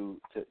willing to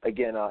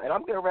again. And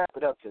I'm going to wrap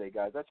it up today,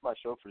 guys. That's my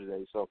show for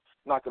today. So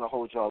I'm not going to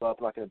hold y'all up.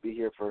 I'm not going to be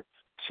here for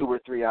 2 or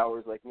 3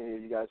 hours like many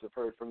of you guys have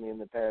heard from me in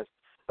the past.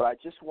 But I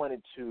just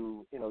wanted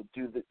to,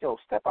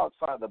 step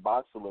outside the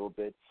box a little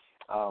bit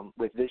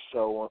with this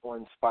show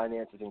on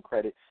finances and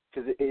credit,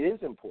 because it is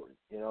important,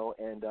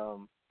 and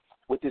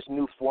with this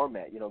new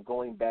format,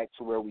 going back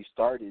to where we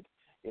started,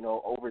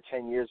 over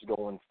 10 years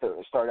ago, and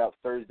started out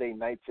Thursday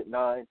nights at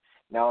 9.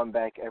 Now I'm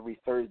back every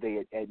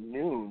Thursday at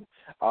noon.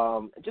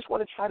 I just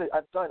want to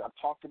I've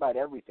talked about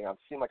everything. I've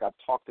seemed like I've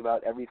talked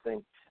about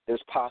everything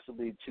there's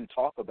possibly to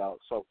talk about.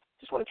 So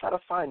just want to try to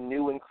find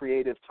new and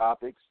creative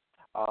topics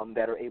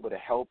that are able to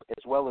help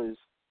as well as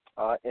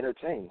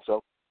entertain.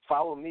 So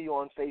follow me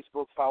on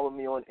Facebook, follow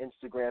me on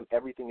Instagram.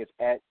 Everything is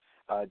at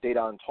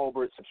Dedan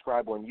Tolbert.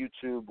 Subscribe on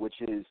YouTube,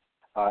 which is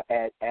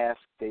at Ask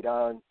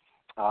Dedan.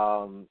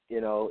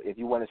 If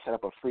you want to set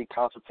up a free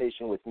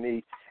consultation with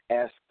me,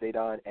 ask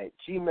Dedan at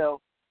Gmail.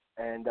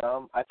 And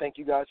I thank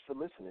you guys for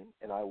listening,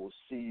 and I will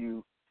see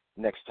you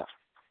next time.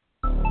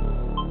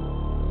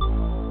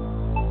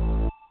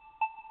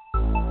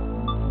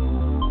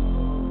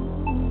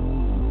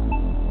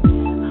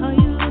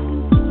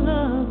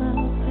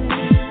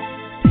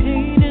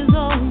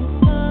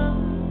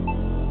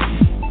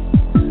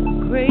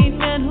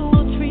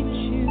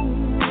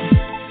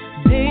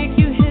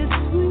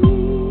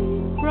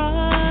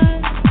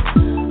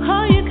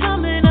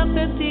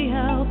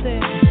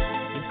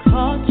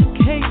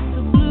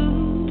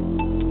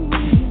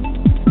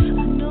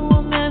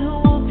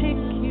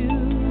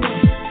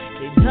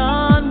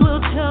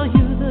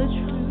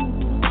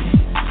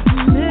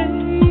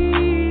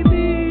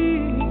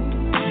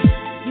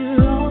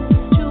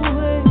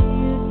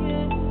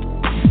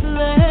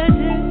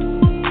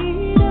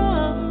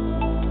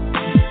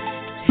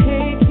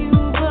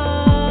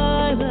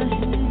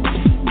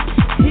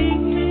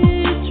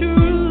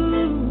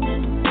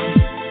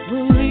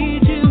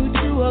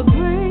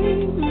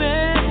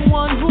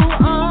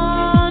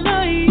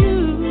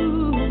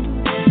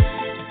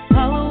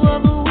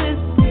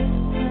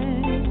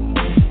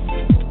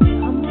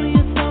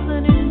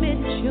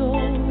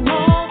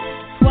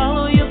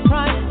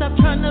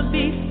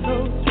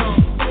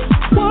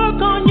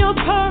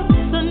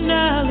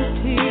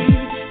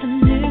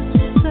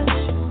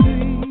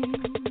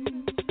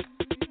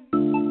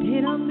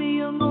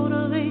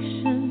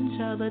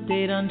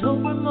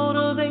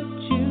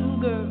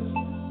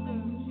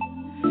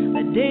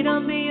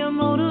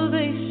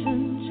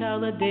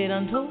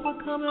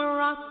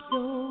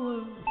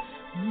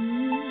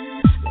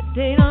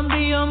 Dedan be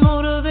your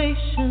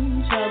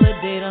motivation, child.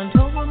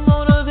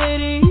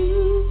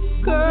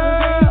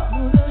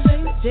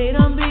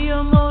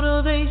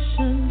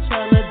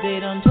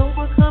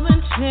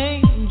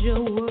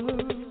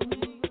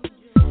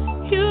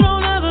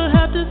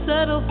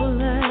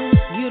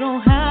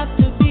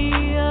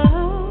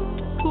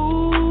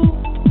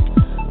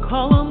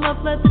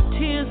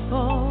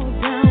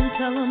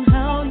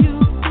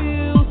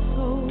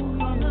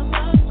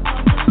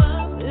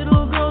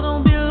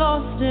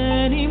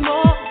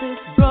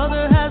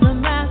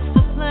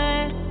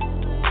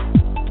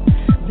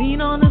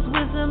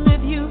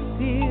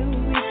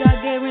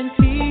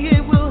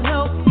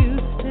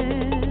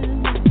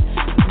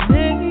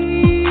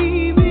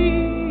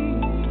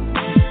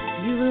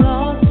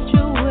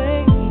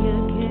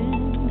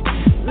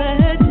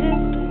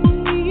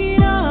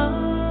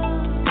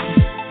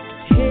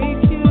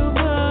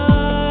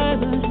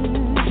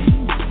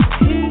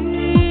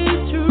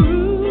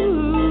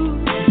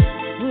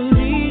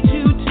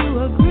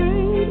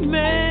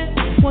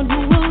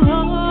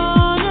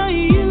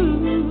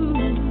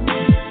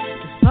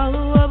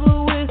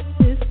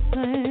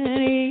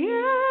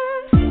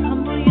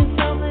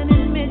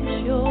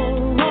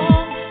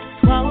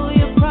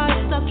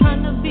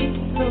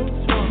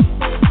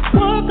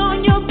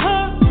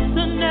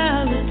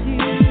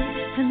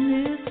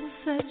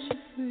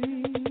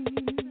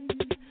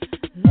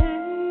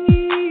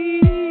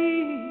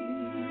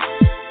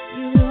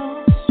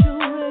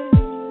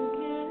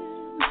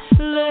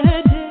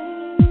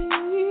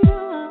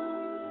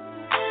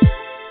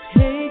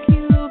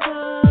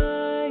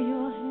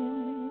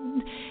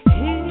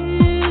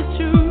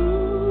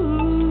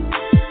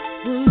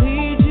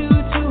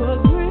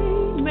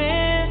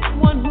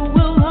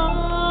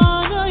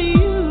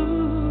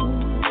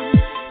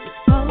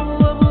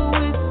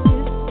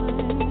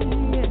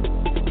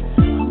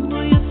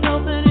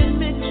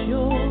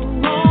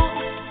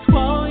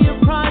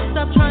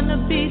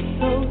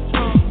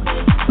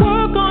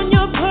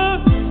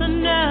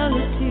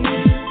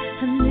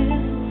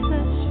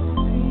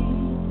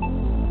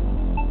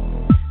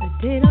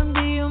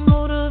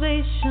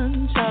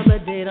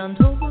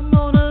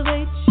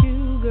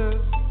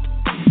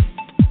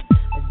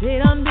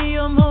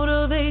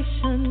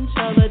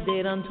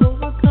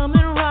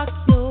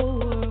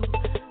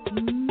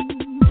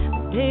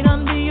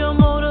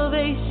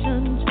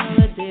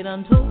 They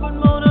done told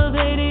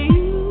motivated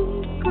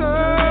you,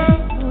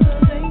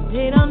 girl.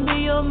 They done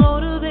be your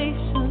motivator.